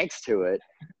not next to it,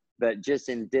 but just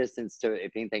in distance to it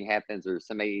if anything happens or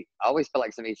somebody, I always feel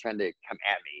like somebody's trying to come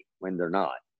at me when they're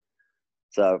not.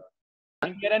 So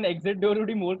get an exit door would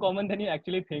be more common than you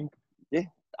actually think. Yeah,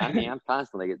 I mean, I'm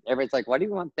constantly, everybody's like, why do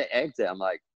you want the exit? I'm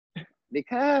like,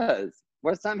 because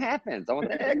what if something happens? I want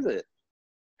the exit.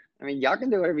 I mean, y'all can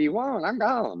do whatever you want. I'm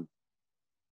gone.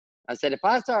 I said, if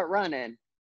I start running,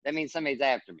 that means somebody's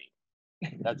after me.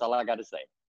 That's all I got to say.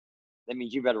 That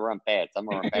means you better run fast. I'm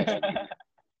going to run fast.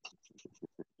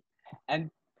 And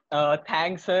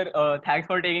thanks, sir. Thanks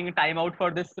for taking time out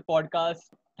for this podcast.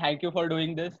 Thank you for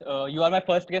doing this. You are my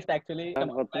first guest, actually.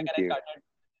 Well, thank you.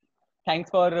 Thanks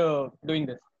for doing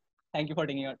this. Thank you for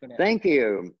taking out today. Thank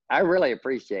you. I really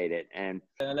appreciate it. And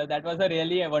that was a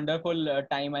really wonderful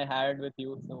time I had with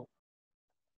you. So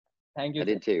thank you. I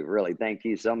did too. Really. Thank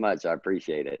you so much. I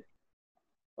appreciate it.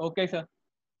 Okay, sir.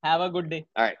 Have a good day.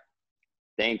 All right.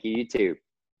 Thank you. You too.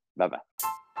 Bye-bye.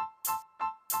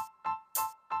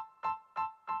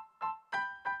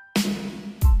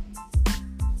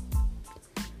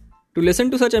 To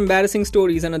listen to such embarrassing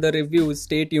stories and other reviews,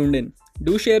 stay tuned in.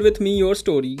 Do share with me your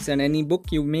stories and any book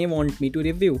you may want me to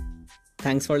review.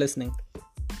 Thanks for listening.